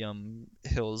on the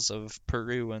hills of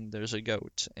Peru and there's a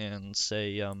goat, and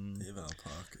say They have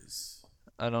alpacas.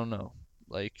 I don't know,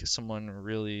 like someone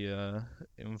really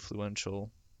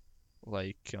influential,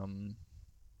 like Kim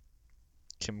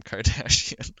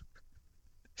Kardashian,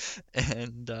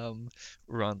 and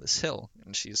we're on this hill,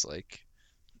 and she's like,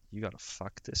 "You gotta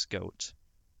fuck this goat,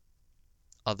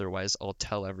 otherwise I'll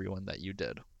tell everyone that you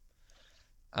did."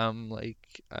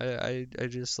 Like, I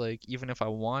just like, even if I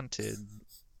wanted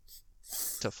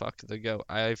to fuck the goat,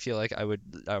 I feel like I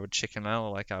would chicken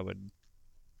out, like I would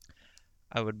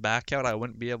back out. I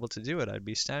wouldn't be able to do it. I'd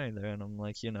be standing there, and I'm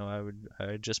like,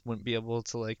 I just wouldn't be able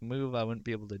to like move. I wouldn't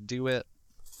be able to do it.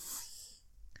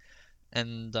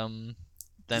 And then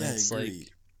Yeah, I it's like, agree.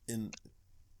 In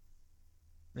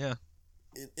yeah.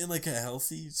 in like a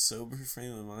healthy, sober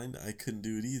frame of mind, I couldn't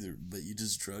do it either. But you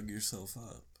just drug yourself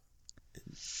up, and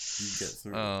you get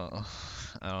through it. Oh,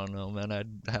 I don't know, man.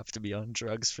 I'd have to be on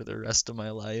drugs for the rest of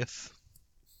my life.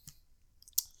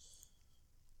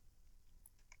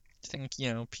 I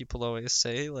think, people always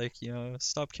say, like,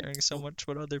 stop caring so Well, much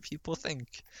what other people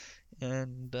think.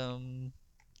 And,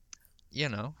 you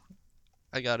know,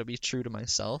 I gotta be true to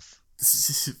myself.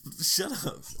 shut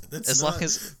up. That's As long not.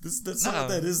 as, That's not what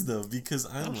no, that is though. Because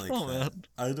I I'm don't like know, that. man.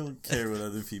 I don't care what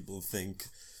other people think.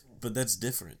 But that's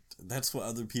different. That's what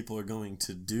other people are going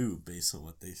to do based on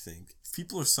what they think. If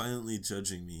people are silently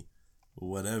judging me,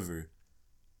 whatever,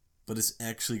 but it's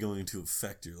actually going to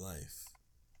affect your life.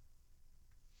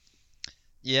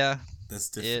 Yeah, That's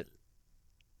it different.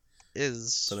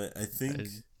 is. But I think, I,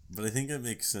 but I think it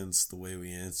makes sense the way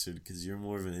we answered because you're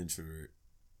more of an introvert.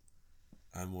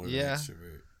 I'm more of an yeah,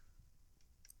 extrovert.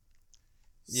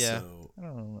 yeah. So I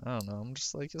don't know. I'm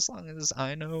just like, as long as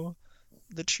I know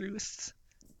the truth,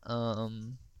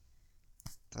 um,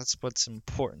 that's what's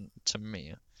important to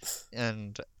me.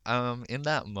 And in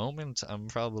that moment, I'm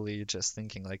probably just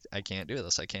thinking like, I can't do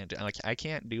this. I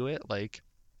can't do it. Like,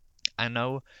 I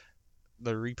know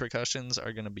the repercussions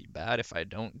are gonna be bad if I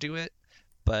don't do it,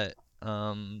 but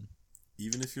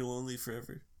even if you're lonely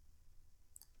forever,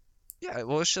 yeah.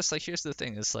 Well, it's just like, here's the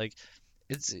thing. It's like,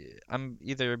 it's I'm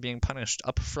either being punished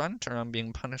up front, or I'm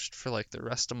being punished for like the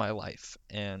rest of my life.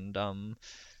 And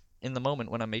in the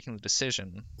moment when I'm making the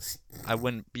decision, I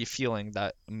wouldn't be feeling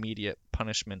that immediate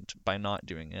punishment by not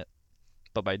doing it,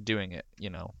 but by doing it,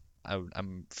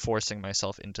 I'm forcing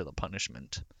myself into the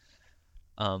punishment.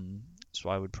 Um, so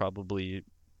I would probably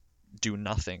do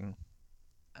nothing,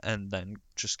 and then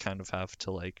just kind of have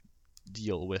to like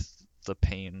deal with the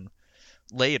pain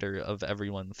later of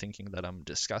everyone thinking that I'm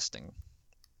disgusting.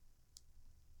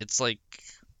 It's like,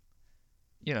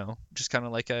 just kind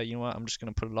of like, you know what, I'm just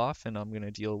gonna put it off, and I'm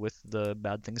gonna deal with the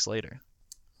bad things later.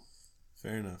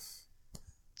 fair enough.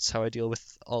 It's how I deal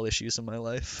with all issues in my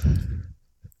life.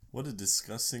 What a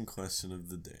disgusting question of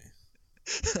the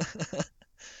day.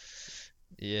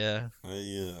 Yeah.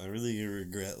 I really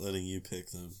regret letting you pick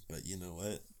them, but you know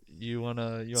what? You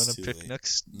wanna It's too pick late.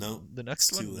 next No, the it's next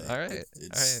too one? late. All right. All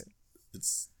right.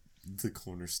 It's the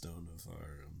cornerstone of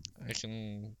our. I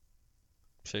can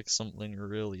pick something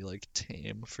really like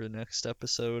tame for next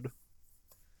episode.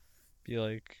 Be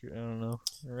like, I don't know,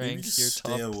 Maybe rank just your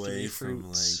stay top away three from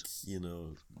fruits.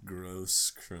 gross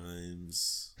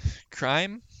crimes.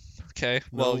 Crime? Okay,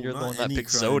 well, No, you're the not one that any picked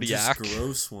crime, just Zodiac.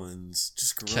 gross ones.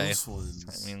 Just Okay, gross I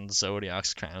ones. mean,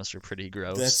 Zodiac's crimes are pretty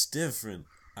That's gross. different.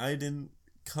 I didn't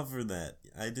cover that.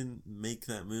 I didn't make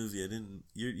that movie. I didn't.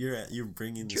 You're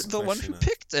bringing You're this the one who question up.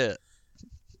 picked it.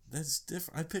 That's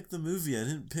different. I picked the movie. I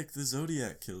didn't pick the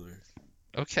Zodiac killer.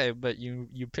 Okay, but you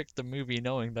picked the movie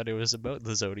knowing that it was about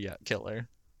the Zodiac killer.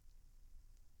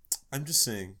 I'm just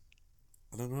saying.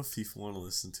 I don't know if people want to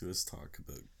listen to us talk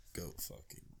about goat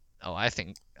fucking. Oh, I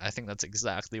think that's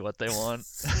exactly what they want.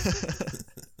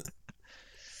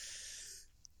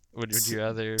 Would you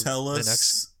rather tell the next?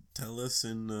 us. Tell us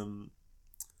in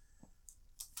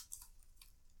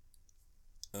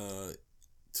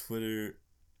Twitter.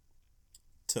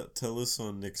 Tell us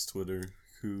on Nick's Twitter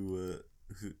who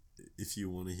if you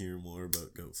want to hear more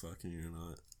about goat fucking or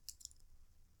not.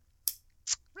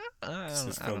 There's I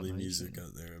don't probably know. music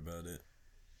out there about it.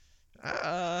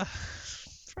 Uh,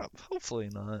 hopefully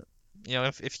not.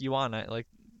 If you want, like,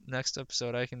 next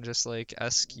episode I can just like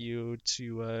ask you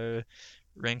to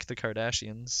rank the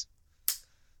Kardashians.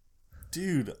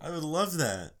 Dude, I would love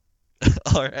that.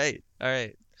 All right.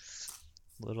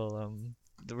 Little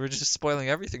we're just spoiling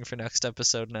everything for next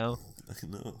episode now. I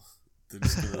know. They're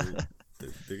just gonna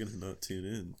they're gonna not tune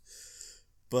in.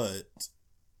 But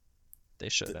they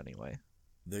should anyway.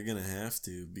 They're gonna have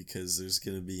to, because there's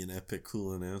gonna be an epic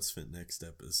cool announcement next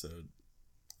episode.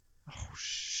 Oh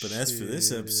shit. But as for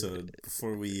this episode,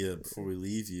 before we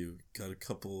leave you, got a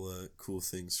couple cool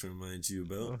things to remind you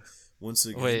about. Once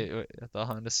again, wait, the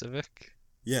Honda Civic?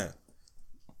 Yeah.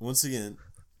 Once again,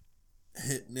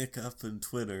 hit Nick up on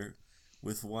Twitter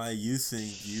with why you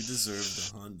think you deserve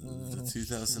the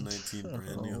 2019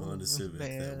 brand new Honda Civic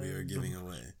that we are giving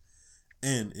away.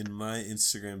 And in my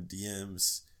Instagram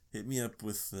DMs, hit me up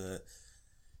with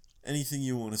anything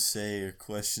you want to say or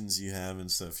questions you have and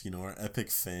stuff. Our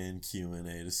epic fan Q&A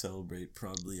to celebrate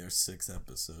probably our 6th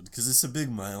episode, because it's a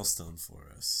big milestone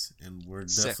for us, and we're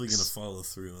definitely going to follow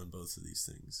through on both of these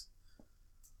things.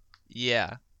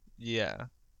 Yeah,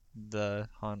 the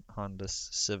Honda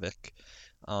Civic.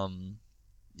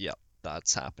 Yeah,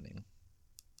 that's happening.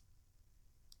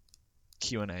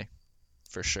 Q&A,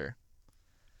 for sure.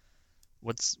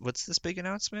 What's this big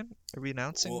announcement? Are we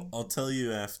announcing? Well, I'll tell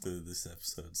you after this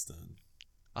episode's done.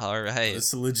 All right.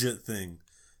 It's a legit thing,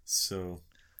 so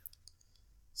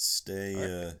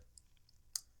stay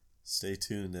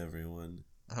tuned, everyone.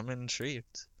 I'm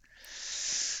intrigued.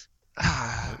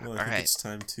 Well, I think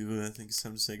it's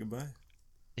time to say goodbye.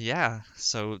 Yeah,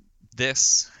 so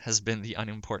this has been the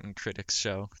Unimportant Critics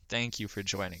Show. Thank you for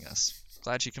joining us.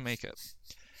 Glad you can make it.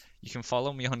 You can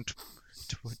follow me on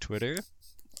Twitter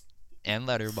and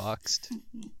Letterboxd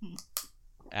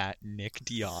at Nick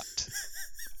Diot.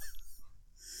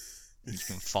 You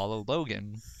can follow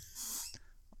Logan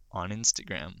on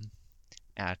Instagram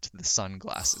at the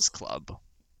Sunglasses Club.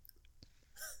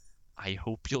 I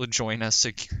hope you'll join us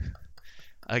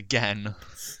again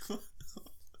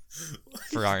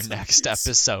for our next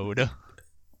episode.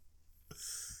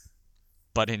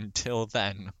 But until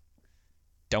then,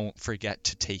 don't forget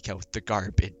to take out the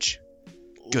garbage.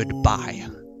 Goodbye.